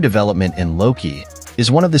character development in Loki is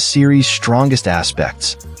one of the series' strongest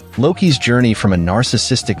aspects. Loki's journey from a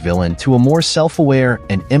narcissistic villain to a more self-aware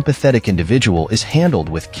and empathetic individual is handled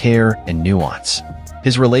with care and nuance.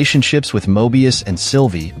 His relationships with Mobius and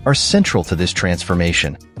Sylvie are central to this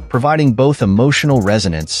transformation, providing both emotional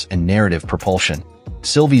resonance and narrative propulsion.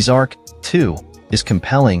 Sylvie's arc, too, is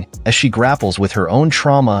compelling as she grapples with her own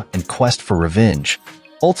trauma and quest for revenge,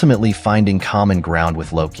 ultimately finding common ground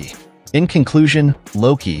with Loki. In conclusion,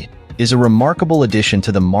 Loki is a remarkable addition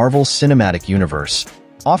to the Marvel Cinematic Universe,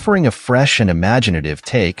 offering a fresh and imaginative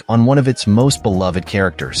take on one of its most beloved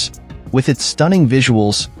characters. With its stunning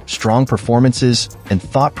visuals, strong performances, and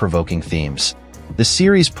thought-provoking themes, the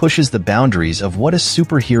series pushes the boundaries of what a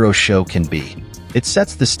superhero show can be. It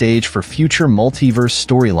sets the stage for future multiverse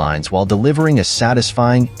storylines while delivering a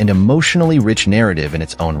satisfying and emotionally rich narrative in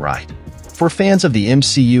its own right. For fans of the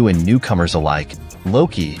MCU and newcomers alike,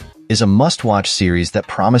 Loki is a must-watch series that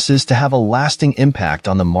promises to have a lasting impact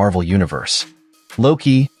on the Marvel Universe.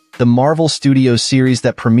 Loki, the Marvel Studios series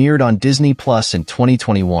that premiered on Disney Plus in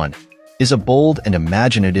 2021, is a bold and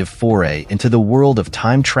imaginative foray into the world of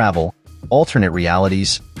time travel, alternate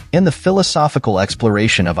realities, and the philosophical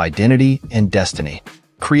exploration of identity and destiny.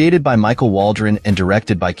 Created by Michael Waldron and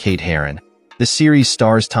directed by Kate Herron, the series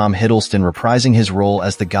stars Tom Hiddleston reprising his role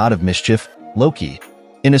as the god of mischief, Loki,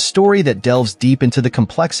 in a story that delves deep into the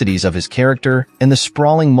complexities of his character and the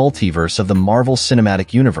sprawling multiverse of the Marvel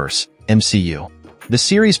Cinematic Universe, MCU. The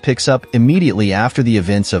series picks up immediately after the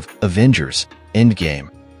events of Avengers: Endgame,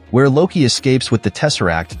 where Loki escapes with the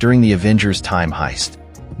Tesseract during the Avengers time heist.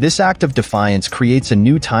 This act of defiance creates a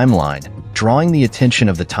new timeline, drawing the attention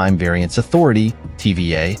of the Time Variance Authority,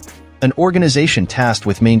 TVA, an organization tasked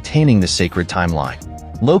with maintaining the sacred timeline.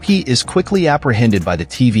 Loki is quickly apprehended by the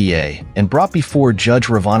TVA and brought before Judge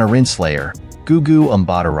Ravana Renslayer, Gugu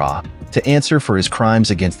Mbatha-Raw, to answer for his crimes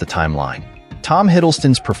against the timeline. Tom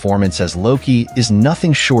Hiddleston's performance as Loki is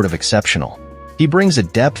nothing short of exceptional. He brings a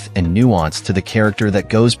depth and nuance to the character that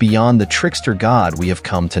goes beyond the trickster god we have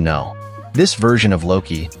come to know. This version of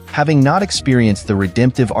Loki, having not experienced the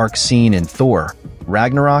redemptive arc seen in Thor,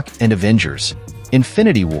 Ragnarok, and Avengers: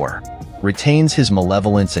 Infinity War, retains his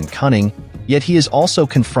malevolence and cunning, yet he is also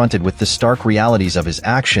confronted with the stark realities of his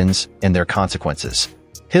actions and their consequences.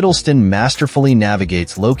 Hiddleston masterfully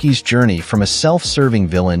navigates Loki's journey from a self-serving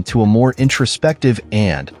villain to a more introspective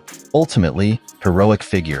and, ultimately, heroic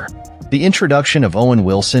figure. The introduction of Owen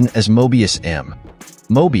Wilson as Mobius M.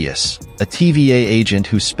 Mobius, a TVA agent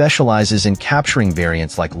who specializes in capturing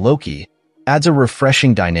variants like Loki, adds a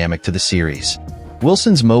refreshing dynamic to the series.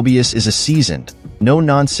 Wilson's Mobius is a seasoned,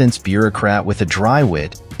 no-nonsense bureaucrat with a dry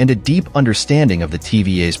wit and a deep understanding of the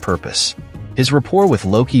TVA's purpose. His rapport with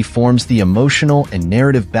Loki forms the emotional and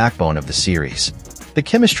narrative backbone of the series. The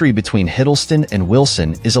chemistry between Hiddleston and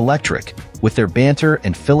Wilson is electric, with their banter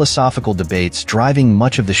and philosophical debates driving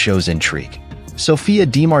much of the show's intrigue. Sophia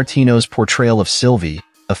DiMartino's portrayal of Sylvie,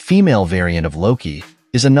 a female variant of Loki,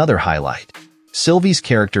 is another highlight. Sylvie's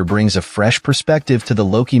character brings a fresh perspective to the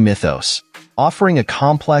Loki mythos, offering a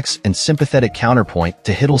complex and sympathetic counterpoint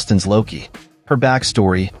to Hiddleston's Loki. Her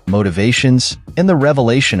backstory, motivations, and the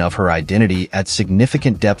revelation of her identity add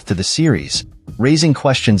significant depth to the series, raising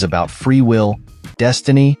questions about free will,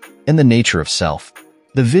 destiny, and the nature of self.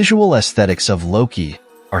 The visual aesthetics of Loki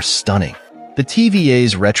are stunning. The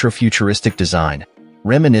TVA's retrofuturistic design,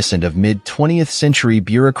 reminiscent of mid-20th century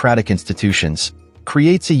bureaucratic institutions,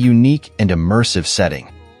 creates a unique and immersive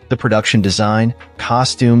setting. The production design,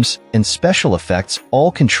 costumes, and special effects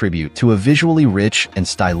all contribute to a visually rich and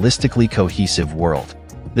stylistically cohesive world.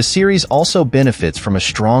 The series also benefits from a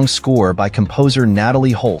strong score by composer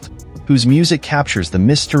Natalie Holt, whose music captures the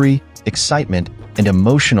mystery, excitement, and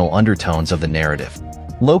emotional undertones of the narrative.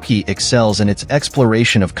 Loki excels in its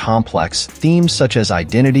exploration of complex themes such as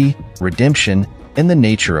identity, redemption, and the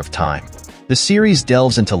nature of time. The series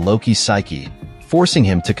delves into Loki's psyche, forcing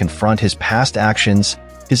him to confront his past actions,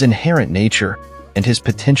 his inherent nature, and his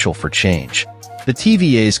potential for change. The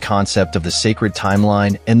TVA's concept of the sacred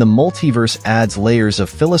timeline and the multiverse adds layers of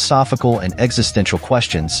philosophical and existential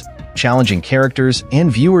questions, challenging characters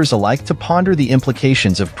and viewers alike to ponder the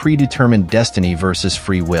implications of predetermined destiny versus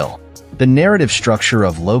free will. The narrative structure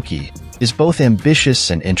of Loki is both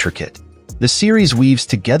ambitious and intricate. The series weaves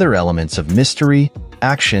together elements of mystery,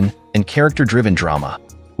 action, and character-driven drama,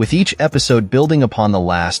 with each episode building upon the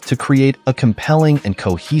last to create a compelling and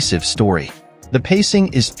cohesive story. The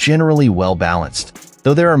pacing is generally well-balanced,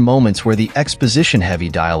 though there are moments where the exposition-heavy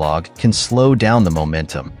dialogue can slow down the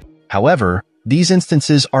momentum. However, these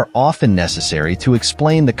instances are often necessary to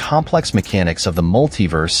explain the complex mechanics of the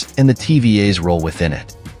multiverse and the TVA's role within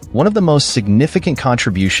it. One of the most significant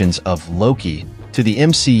contributions of Loki to the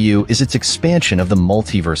MCU is its expansion of the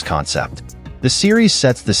multiverse concept. The series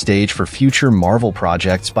sets the stage for future Marvel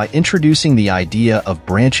projects by introducing the idea of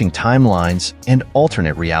branching timelines and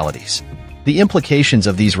alternate realities. The implications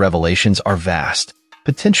of these revelations are vast,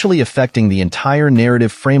 potentially affecting the entire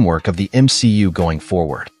narrative framework of the MCU going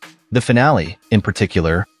forward. The finale, in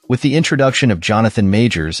particular, with the introduction of Jonathan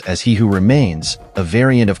Majors as He Who Remains, a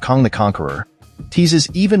variant of Kong the Conqueror, teases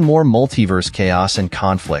even more multiverse chaos and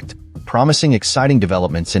conflict, promising exciting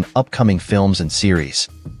developments in upcoming films and series.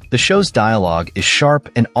 The show's dialogue is sharp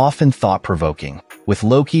and often thought-provoking, with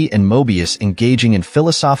Loki and Mobius engaging in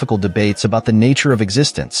philosophical debates about the nature of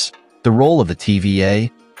existence, the role of the TVA,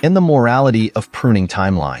 and the morality of pruning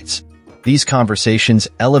timelines. These conversations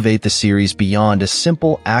elevate the series beyond a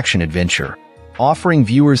simple action-adventure, offering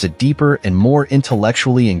viewers a deeper and more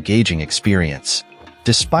intellectually engaging experience.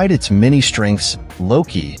 Despite its many strengths,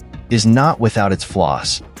 Loki is not without its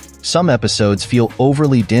flaws. Some episodes feel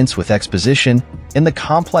overly dense with exposition, and the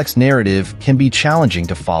complex narrative can be challenging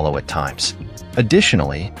to follow at times.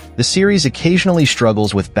 Additionally, the series occasionally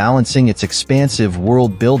struggles with balancing its expansive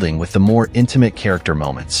world building with the more intimate character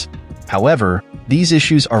moments. However, these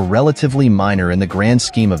issues are relatively minor in the grand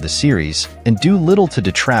scheme of the series and do little to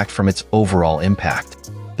detract from its overall impact.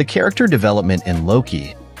 The character development in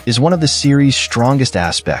Loki is one of the series' strongest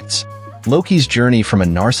aspects. Loki's journey from a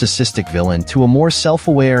narcissistic villain to a more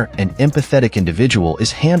self-aware and empathetic individual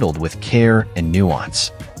is handled with care and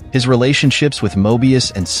nuance. His relationships with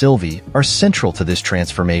Mobius and Sylvie are central to this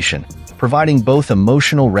transformation, providing both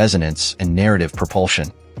emotional resonance and narrative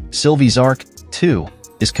propulsion. Sylvie's arc, too,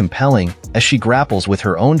 is compelling as she grapples with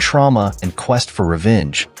her own trauma and quest for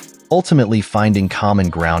revenge, ultimately finding common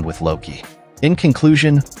ground with Loki. In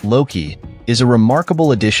conclusion, Loki is a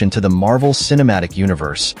remarkable addition to the Marvel Cinematic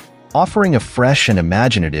Universe, offering a fresh and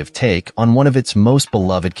imaginative take on one of its most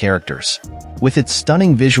beloved characters. With its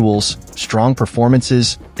stunning visuals, strong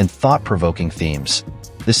performances, and thought-provoking themes,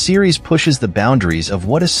 the series pushes the boundaries of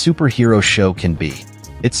what a superhero show can be.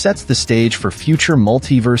 It sets the stage for future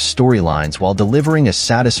multiverse storylines while delivering a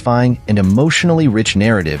satisfying and emotionally rich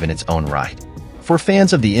narrative in its own right. For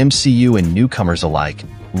fans of the MCU and newcomers alike,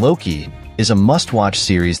 Loki is a must-watch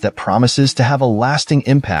series that promises to have a lasting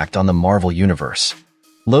impact on the Marvel Universe.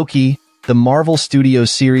 Loki, the Marvel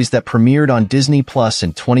Studios series that premiered on Disney Plus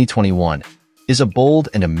in 2021, is a bold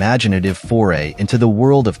and imaginative foray into the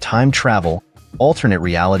world of time travel, alternate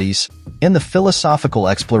realities, and the philosophical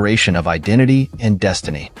exploration of identity and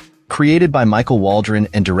destiny. Created by Michael Waldron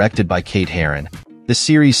and directed by Kate Herron, the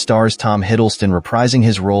series stars Tom Hiddleston reprising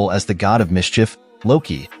his role as the god of mischief,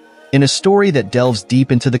 Loki, in a story that delves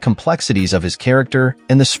deep into the complexities of his character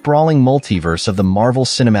and the sprawling multiverse of the Marvel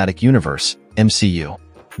Cinematic Universe, MCU.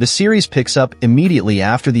 The series picks up immediately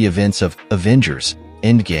after the events of Avengers: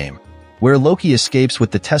 Endgame, where Loki escapes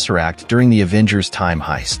with the Tesseract during the Avengers time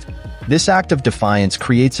heist. This act of defiance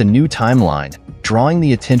creates a new timeline, drawing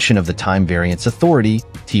the attention of the Time Variance Authority,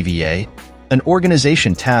 TVA, an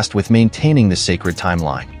organization tasked with maintaining the sacred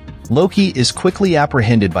timeline. Loki is quickly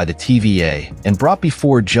apprehended by the TVA and brought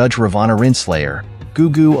before Judge Ravana Renslayer,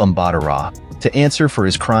 Gugu Mbatha-Raw, to answer for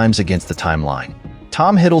his crimes against the timeline.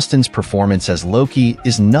 Tom Hiddleston's performance as Loki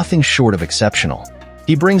is nothing short of exceptional.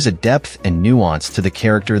 He brings a depth and nuance to the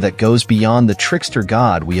character that goes beyond the trickster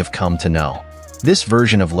god we have come to know. This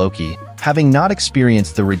version of Loki, having not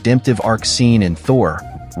experienced the redemptive arc seen in Thor,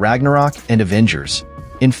 Ragnarok, and Avengers: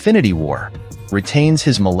 Infinity War, retains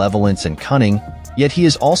his malevolence and cunning, yet he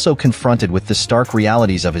is also confronted with the stark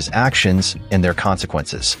realities of his actions and their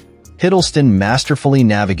consequences. Hiddleston masterfully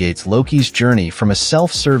navigates Loki's journey from a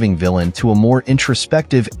self-serving villain to a more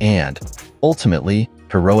introspective and, ultimately,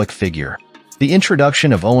 heroic figure. The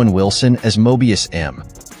introduction of Owen Wilson as Mobius M.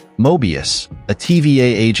 Mobius, a TVA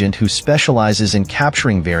agent who specializes in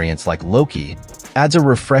capturing variants like Loki, adds a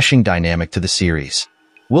refreshing dynamic to the series.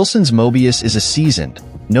 Wilson's Mobius is a seasoned,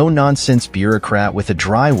 no-nonsense bureaucrat with a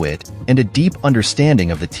dry wit and a deep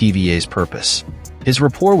understanding of the TVA's purpose. His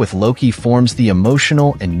rapport with Loki forms the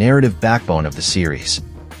emotional and narrative backbone of the series.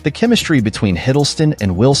 The chemistry between Hiddleston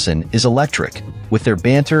and Wilson is electric, with their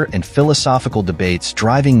banter and philosophical debates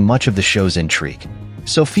driving much of the show's intrigue.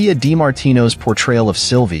 Sophia DiMartino's portrayal of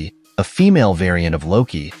Sylvie, a female variant of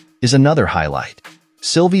Loki, is another highlight.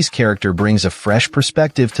 Sylvie's character brings a fresh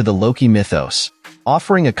perspective to the Loki mythos,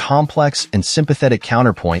 offering a complex and sympathetic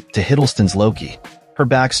counterpoint to Hiddleston's Loki. Her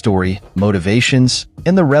backstory, motivations,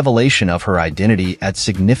 and the revelation of her identity add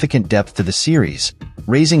significant depth to the series,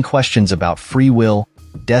 raising questions about free will,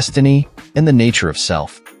 destiny, and the nature of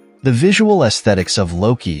self. The visual aesthetics of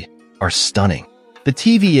Loki are stunning. The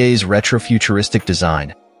TVA's retrofuturistic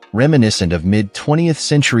design, reminiscent of mid-20th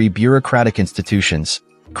century bureaucratic institutions,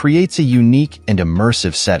 creates a unique and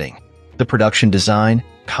immersive setting. The production design,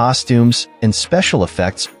 costumes, and special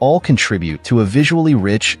effects all contribute to a visually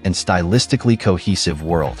rich and stylistically cohesive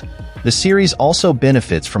world. The series also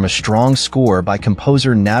benefits from a strong score by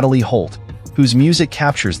composer Natalie Holt, whose music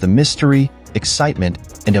captures the mystery,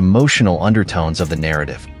 excitement, and emotional undertones of the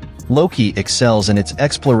narrative. Loki excels in its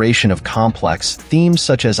exploration of complex themes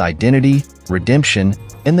such as identity, redemption,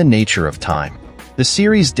 and the nature of time. The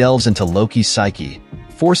series delves into Loki's psyche,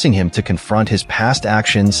 forcing him to confront his past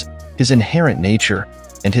actions, his inherent nature,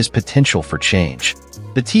 and his potential for change.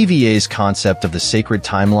 The TVA's concept of the sacred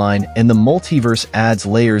timeline and the multiverse adds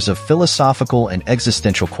layers of philosophical and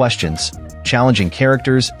existential questions, challenging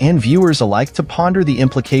characters and viewers alike to ponder the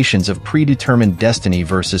implications of predetermined destiny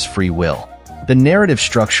versus free will. The narrative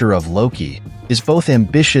structure of Loki is both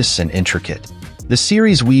ambitious and intricate. The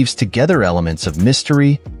series weaves together elements of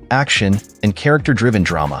mystery, action, and character-driven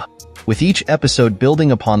drama, with each episode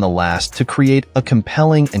building upon the last to create a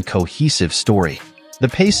compelling and cohesive story. The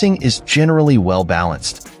pacing is generally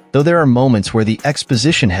well-balanced, though there are moments where the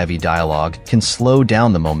exposition-heavy dialogue can slow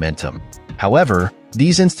down the momentum. However,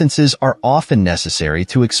 these instances are often necessary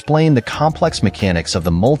to explain the complex mechanics of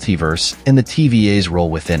the multiverse and the TVA's role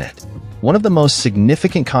within it. One of the most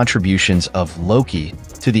significant contributions of Loki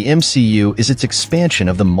to the MCU is its expansion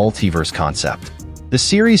of the multiverse concept. The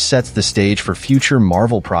series sets the stage for future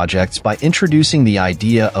Marvel projects by introducing the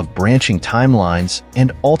idea of branching timelines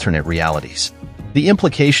and alternate realities. The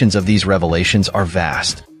implications of these revelations are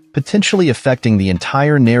vast, potentially affecting the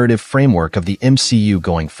entire narrative framework of the MCU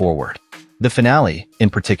going forward. The finale,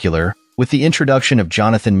 in particular, with the introduction of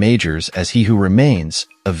Jonathan Majors as He Who Remains,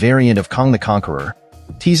 a variant of Kang the Conqueror,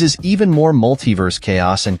 teases even more multiverse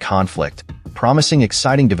chaos and conflict, promising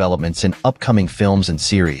exciting developments in upcoming films and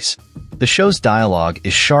series. The show's dialogue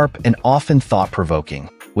is sharp and often thought-provoking,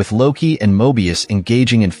 with Loki and Mobius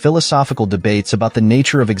engaging in philosophical debates about the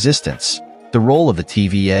nature of existence, the role of the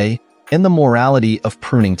TVA, and the morality of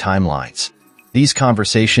pruning timelines. These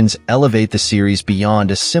conversations elevate the series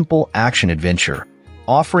beyond a simple action-adventure,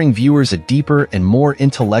 offering viewers a deeper and more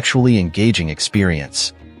intellectually engaging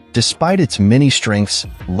experience. Despite its many strengths,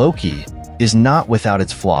 Loki is not without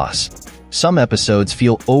its flaws. Some episodes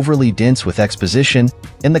feel overly dense with exposition,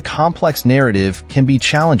 and the complex narrative can be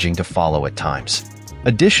challenging to follow at times.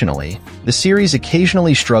 Additionally, the series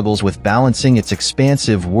occasionally struggles with balancing its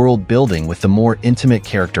expansive world building with the more intimate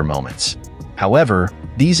character moments. However,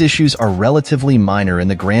 these issues are relatively minor in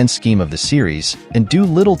the grand scheme of the series and do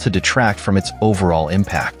little to detract from its overall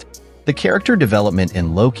impact. The character development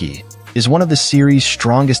in Loki is one of the series'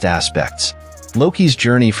 strongest aspects. Loki's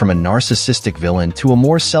journey from a narcissistic villain to a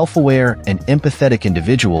more self-aware and empathetic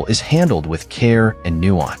individual is handled with care and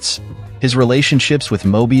nuance. His relationships with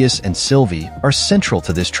Mobius and Sylvie are central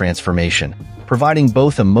to this transformation, providing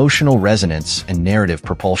both emotional resonance and narrative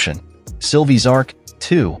propulsion. Sylvie's arc,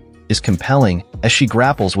 too, is compelling as she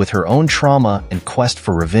grapples with her own trauma and quest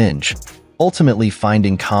for revenge, ultimately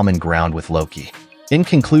finding common ground with Loki. In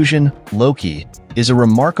conclusion, Loki is a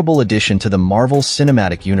remarkable addition to the Marvel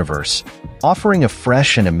Cinematic Universe, offering a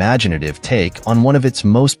fresh and imaginative take on one of its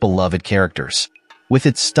most beloved characters. With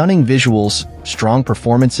its stunning visuals, strong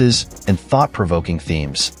performances, and thought-provoking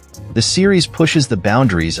themes, the series pushes the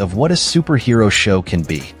boundaries of what a superhero show can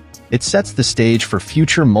be. It sets the stage for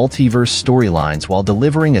future multiverse storylines while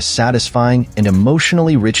delivering a satisfying and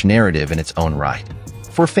emotionally rich narrative in its own right.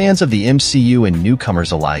 For fans of the MCU and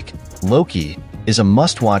newcomers alike, Loki is a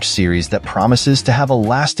must-watch series that promises to have a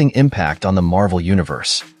lasting impact on the Marvel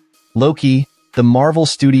Universe. Loki, the Marvel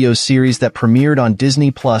Studios series that premiered on Disney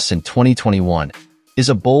Plus in 2021, is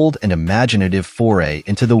a bold and imaginative foray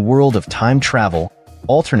into the world of time travel,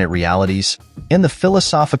 alternate realities, and the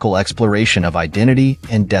philosophical exploration of identity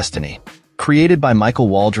and destiny. Created by Michael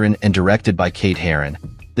Waldron and directed by Kate Herron,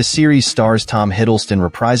 the series stars Tom Hiddleston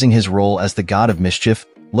reprising his role as the god of mischief,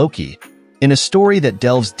 Loki, in a story that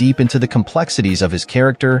delves deep into the complexities of his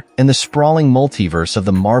character and the sprawling multiverse of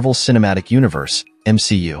the Marvel Cinematic Universe,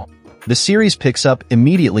 MCU. The series picks up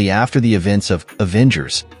immediately after the events of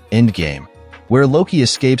Avengers: Endgame, where Loki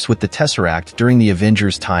escapes with the Tesseract during the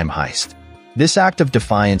Avengers time heist. This act of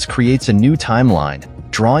defiance creates a new timeline,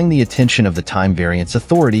 drawing the attention of the Time Variance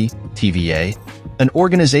Authority, TVA, an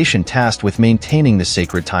organization tasked with maintaining the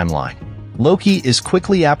sacred timeline. Loki is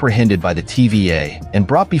quickly apprehended by the TVA and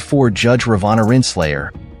brought before Judge Ravana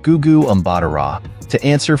Renslayer, Gugu Mbatha-Raw, to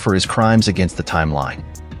answer for his crimes against the timeline.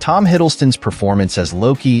 Tom Hiddleston's performance as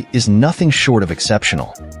Loki is nothing short of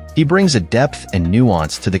exceptional. He brings a depth and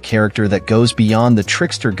nuance to the character that goes beyond the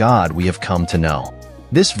trickster god we have come to know.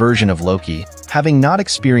 This version of Loki, having not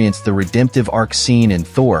experienced the redemptive arc seen in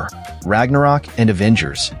Thor, Ragnarok, and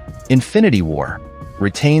Avengers: Infinity War,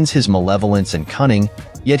 retains his malevolence and cunning,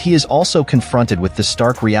 yet he is also confronted with the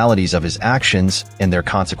stark realities of his actions and their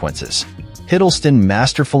consequences. Hiddleston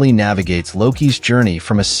masterfully navigates Loki's journey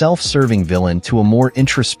from a self-serving villain to a more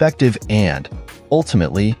introspective and,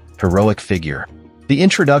 ultimately, heroic figure. The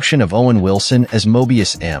introduction of Owen Wilson as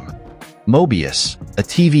Mobius M. Mobius, a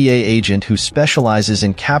TVA agent who specializes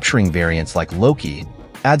in capturing variants like Loki,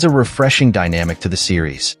 adds a refreshing dynamic to the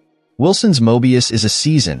series. Wilson's Mobius is a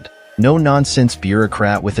seasoned, no-nonsense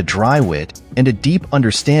bureaucrat with a dry wit and a deep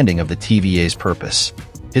understanding of the TVA's purpose.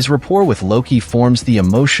 His rapport with Loki forms the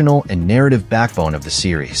emotional and narrative backbone of the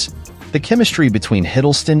series. The chemistry between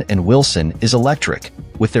Hiddleston and Wilson is electric,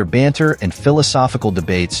 with their banter and philosophical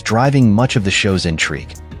debates driving much of the show's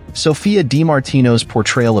intrigue. Sophia DiMartino's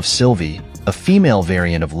portrayal of Sylvie, a female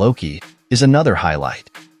variant of Loki, is another highlight.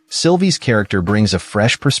 Sylvie's character brings a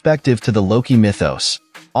fresh perspective to the Loki mythos,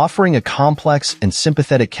 offering a complex and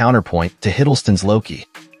sympathetic counterpoint to Hiddleston's Loki.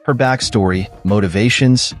 Her backstory,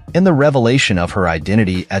 motivations, and the revelation of her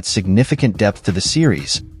identity add significant depth to the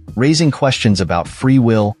series, raising questions about free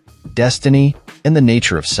will, destiny, and the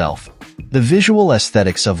nature of self. The visual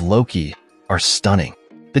aesthetics of Loki are stunning.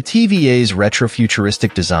 The TVA's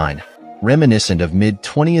retrofuturistic design, reminiscent of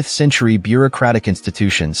mid-20th century bureaucratic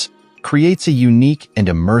institutions, creates a unique and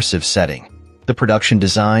immersive setting. The production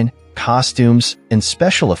design, costumes, and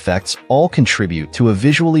special effects all contribute to a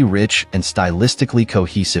visually rich and stylistically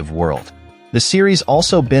cohesive world. The series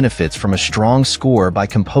also benefits from a strong score by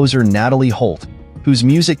composer Natalie Holt, whose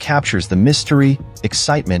music captures the mystery,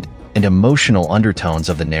 excitement, and emotional undertones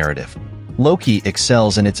of the narrative. Loki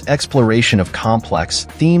excels in its exploration of complex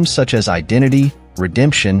themes such as identity,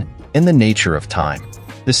 redemption, and the nature of time.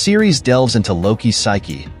 The series delves into Loki's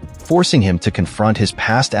psyche, forcing him to confront his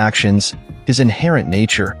past actions, his inherent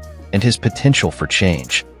nature, and his potential for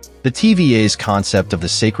change. The TVA's concept of the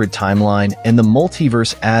sacred timeline and the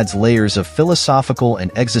multiverse adds layers of philosophical and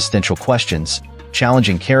existential questions,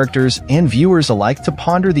 challenging characters and viewers alike to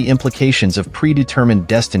ponder the implications of predetermined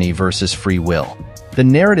destiny versus free will. The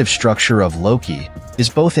narrative structure of Loki is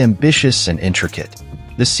both ambitious and intricate.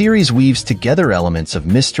 The series weaves together elements of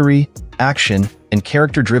mystery, action, and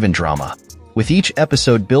character-driven drama, with each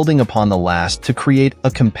episode building upon the last to create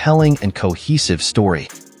a compelling and cohesive story.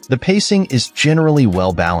 The pacing is generally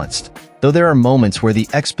well-balanced, though there are moments where the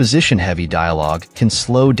exposition-heavy dialogue can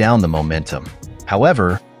slow down the momentum.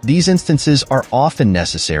 However, these instances are often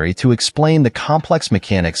necessary to explain the complex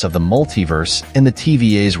mechanics of the multiverse and the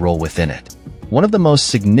TVA's role within it. One of the most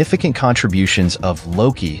significant contributions of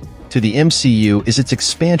Loki to the MCU is its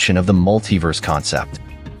expansion of the multiverse concept.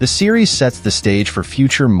 The series sets the stage for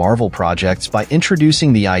future Marvel projects by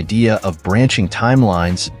introducing the idea of branching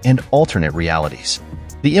timelines and alternate realities.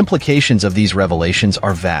 The implications of these revelations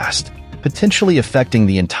are vast, potentially affecting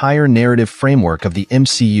the entire narrative framework of the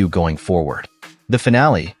MCU going forward. The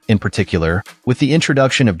finale, in particular, with the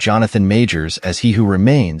introduction of Jonathan Majors as He Who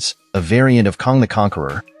Remains, a variant of Kong the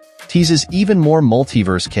Conqueror, teases even more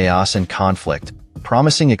multiverse chaos and conflict,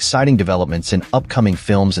 promising exciting developments in upcoming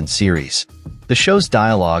films and series. The show's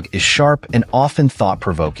dialogue is sharp and often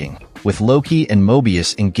thought-provoking, with Loki and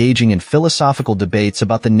Mobius engaging in philosophical debates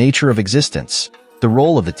about the nature of existence, the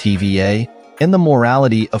role of the TVA, and the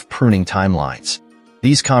morality of pruning timelines.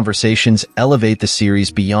 These conversations elevate the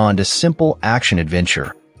series beyond a simple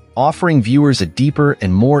action-adventure, offering viewers a deeper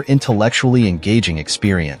and more intellectually engaging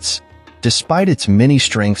experience. Despite its many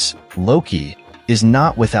strengths, Loki is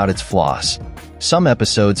not without its flaws. Some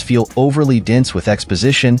episodes feel overly dense with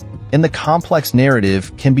exposition, and the complex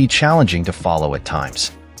narrative can be challenging to follow at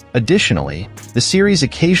times. Additionally, the series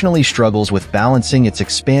occasionally struggles with balancing its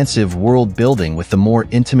expansive world building with the more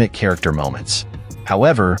intimate character moments.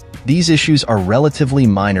 However, these issues are relatively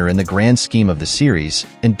minor in the grand scheme of the series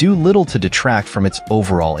and do little to detract from its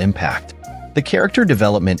overall impact. The character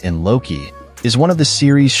development in Loki is one of the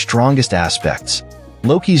series' strongest aspects.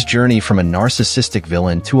 Loki's journey from a narcissistic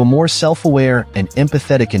villain to a more self-aware and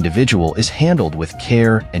empathetic individual is handled with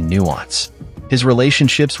care and nuance. His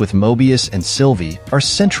relationships with Mobius and Sylvie are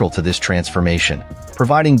central to this transformation,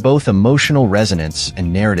 providing both emotional resonance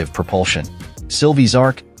and narrative propulsion. Sylvie's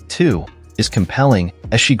arc, too, is compelling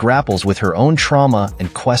as she grapples with her own trauma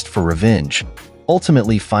and quest for revenge,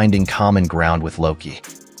 ultimately finding common ground with Loki.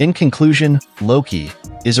 In conclusion, Loki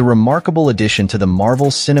is a remarkable addition to the Marvel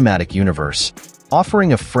Cinematic Universe,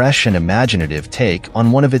 offering a fresh and imaginative take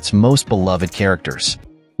on one of its most beloved characters.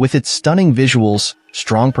 With its stunning visuals,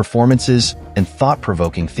 strong performances, and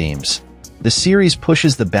thought-provoking themes, the series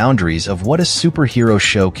pushes the boundaries of what a superhero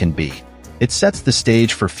show can be. It sets the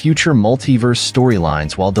stage for future multiverse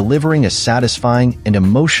storylines while delivering a satisfying and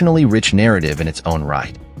emotionally rich narrative in its own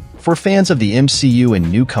right. For fans of the MCU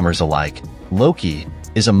and newcomers alike, Loki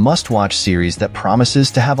is a must-watch series that promises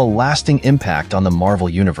to have a lasting impact on the Marvel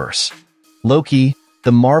Universe. Loki,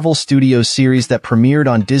 the Marvel Studios series that premiered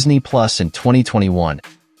on Disney Plus in 2021,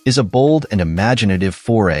 is a bold and imaginative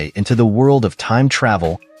foray into the world of time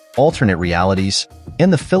travel, alternate realities,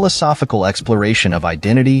 and the philosophical exploration of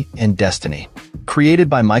identity and destiny. Created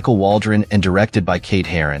by Michael Waldron and directed by Kate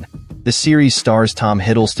Herron, the series stars Tom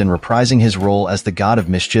Hiddleston reprising his role as the god of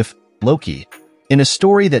mischief, Loki, in a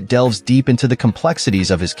story that delves deep into the complexities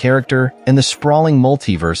of his character and the sprawling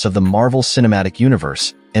multiverse of the Marvel Cinematic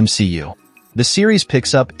Universe, MCU. The series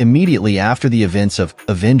picks up immediately after the events of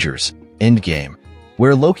Avengers: Endgame,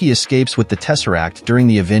 where Loki escapes with the Tesseract during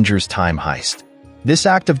the Avengers time heist. This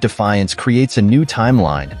act of defiance creates a new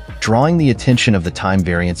timeline, drawing the attention of the Time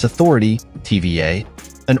Variance Authority, TVA,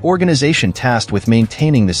 an organization tasked with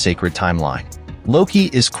maintaining the sacred timeline. Loki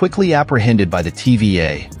is quickly apprehended by the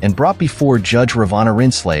TVA and brought before Judge Ravana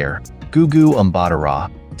Renslayer, Gugu Mbatha-Raw,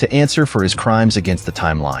 to answer for his crimes against the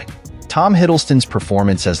timeline. Tom Hiddleston's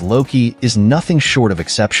performance as Loki is nothing short of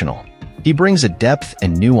exceptional. He brings a depth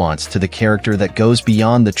and nuance to the character that goes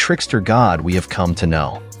beyond the trickster god we have come to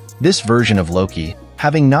know. This version of Loki,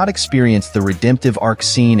 having not experienced the redemptive arc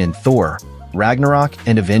seen in Thor, Ragnarok,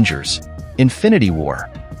 and Avengers: Infinity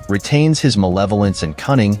War, retains his malevolence and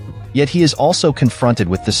cunning, yet he is also confronted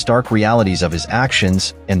with the stark realities of his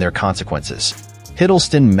actions and their consequences.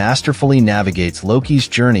 Hiddleston masterfully navigates Loki's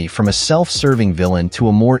journey from a self-serving villain to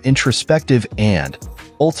a more introspective and,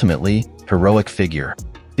 ultimately, heroic figure.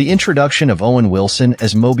 The introduction of Owen Wilson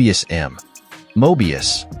as Mobius M.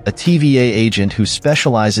 Mobius, a TVA agent who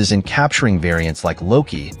specializes in capturing variants like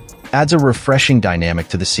Loki, adds a refreshing dynamic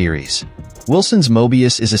to the series. Wilson's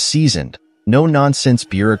Mobius is a seasoned, no-nonsense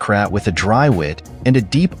bureaucrat with a dry wit and a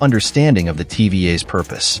deep understanding of the TVA's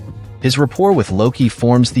purpose. His rapport with Loki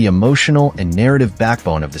forms the emotional and narrative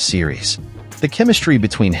backbone of the series. The chemistry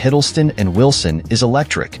between Hiddleston and Wilson is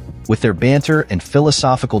electric, with their banter and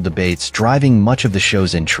philosophical debates driving much of the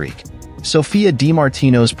show's intrigue. Sophia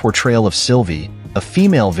DiMartino's portrayal of Sylvie, a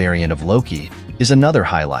female variant of Loki, is another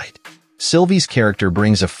highlight. Sylvie's character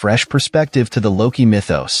brings a fresh perspective to the Loki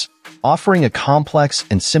mythos, offering a complex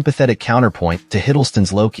and sympathetic counterpoint to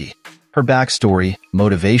Hiddleston's Loki. Her backstory,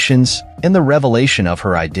 motivations, and the revelation of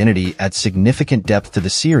her identity add significant depth to the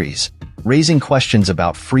series, raising questions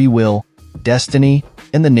about free will, destiny,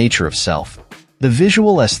 and the nature of self. The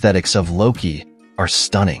visual aesthetics of Loki are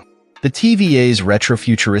stunning. The TVA's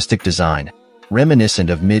retrofuturistic design, reminiscent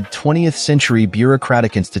of mid-20th century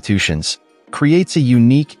bureaucratic institutions, creates a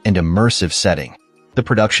unique and immersive setting. The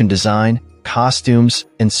production design, costumes,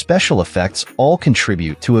 and special effects all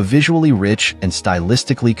contribute to a visually rich and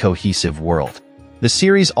stylistically cohesive world. The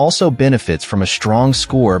series also benefits from a strong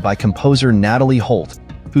score by composer Natalie Holt,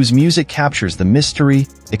 whose music captures the mystery,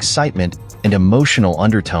 excitement, and emotional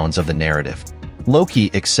undertones of the narrative. Loki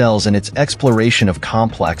excels in its exploration of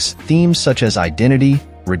complex themes such as identity,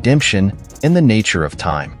 redemption, and the nature of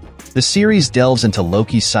time. The series delves into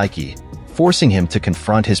Loki's psyche, forcing him to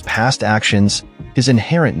confront his past actions, his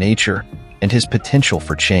inherent nature, and his potential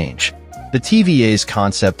for change. The TVA's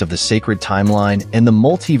concept of the sacred timeline and the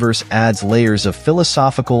multiverse adds layers of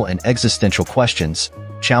philosophical and existential questions,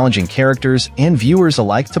 challenging characters and viewers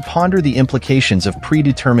alike to ponder the implications of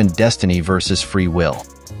predetermined destiny versus free will.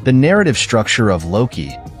 The narrative structure of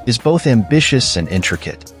Loki is both ambitious and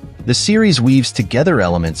intricate. The series weaves together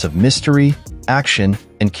elements of mystery, action,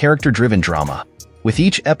 and character-driven drama, with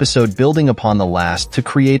each episode building upon the last to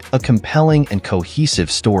create a compelling and cohesive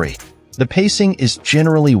story. The pacing is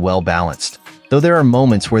generally well-balanced, though there are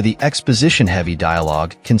moments where the exposition-heavy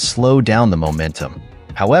dialogue can slow down the momentum.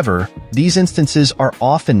 However, these instances are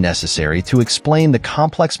often necessary to explain the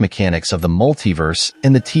complex mechanics of the multiverse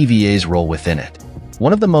and the TVA's role within it.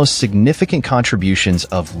 One of the most significant contributions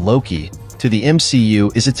of Loki to the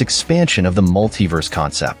MCU is its expansion of the multiverse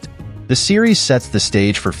concept. The series sets the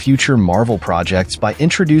stage for future Marvel projects by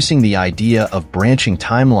introducing the idea of branching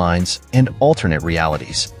timelines and alternate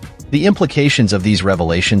realities. The implications of these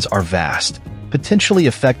revelations are vast, potentially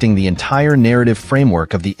affecting the entire narrative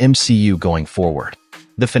framework of the MCU going forward.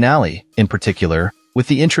 The finale, in particular, with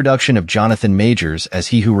the introduction of Jonathan Majors as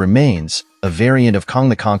He Who Remains, a variant of Kong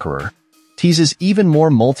the Conqueror, teases even more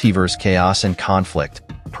multiverse chaos and conflict,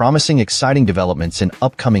 promising exciting developments in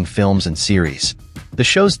upcoming films and series. The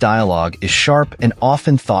show's dialogue is sharp and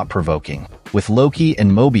often thought-provoking, with Loki and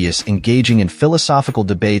Mobius engaging in philosophical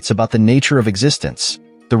debates about the nature of existence,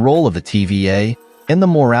 the role of the TVA, and the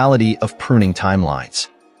morality of pruning timelines.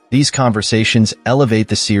 These conversations elevate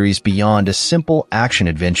the series beyond a simple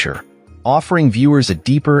action-adventure, offering viewers a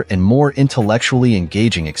deeper and more intellectually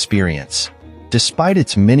engaging experience. Despite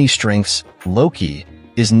its many strengths, Loki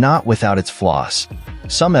is not without its flaws.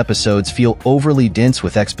 Some episodes feel overly dense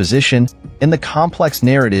with exposition, and the complex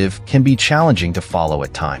narrative can be challenging to follow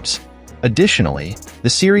at times. Additionally, the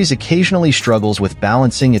series occasionally struggles with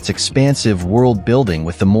balancing its expansive world building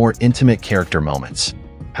with the more intimate character moments.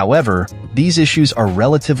 However, these issues are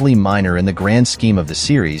relatively minor in the grand scheme of the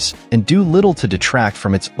series and do little to detract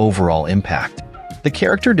from its overall impact. The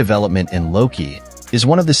character development in Loki is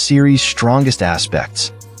one of the series' strongest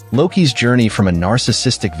aspects. Loki's journey from a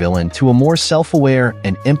narcissistic villain to a more self-aware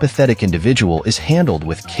and empathetic individual is handled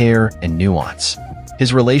with care and nuance.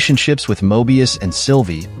 His relationships with Mobius and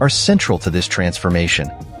Sylvie are central to this transformation,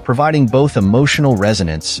 providing both emotional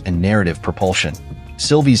resonance and narrative propulsion.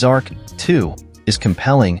 Sylvie's arc, too, is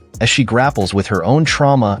compelling as she grapples with her own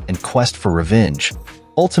trauma and quest for revenge,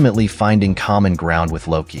 ultimately finding common ground with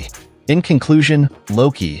Loki. In conclusion,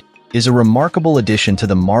 Loki is a remarkable addition to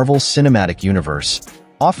the Marvel Cinematic Universe,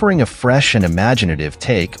 offering a fresh and imaginative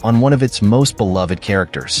take on one of its most beloved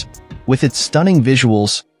characters. With its stunning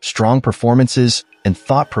visuals, strong performances, and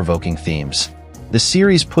thought-provoking themes, the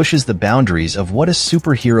series pushes the boundaries of what a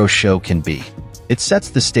superhero show can be. It sets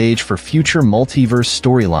the stage for future multiverse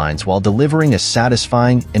storylines while delivering a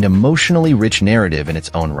satisfying and emotionally rich narrative in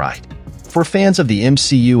its own right. For fans of the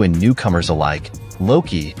MCU and newcomers alike,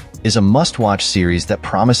 Loki is a must-watch series that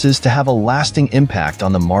promises to have a lasting impact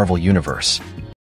on the Marvel Universe.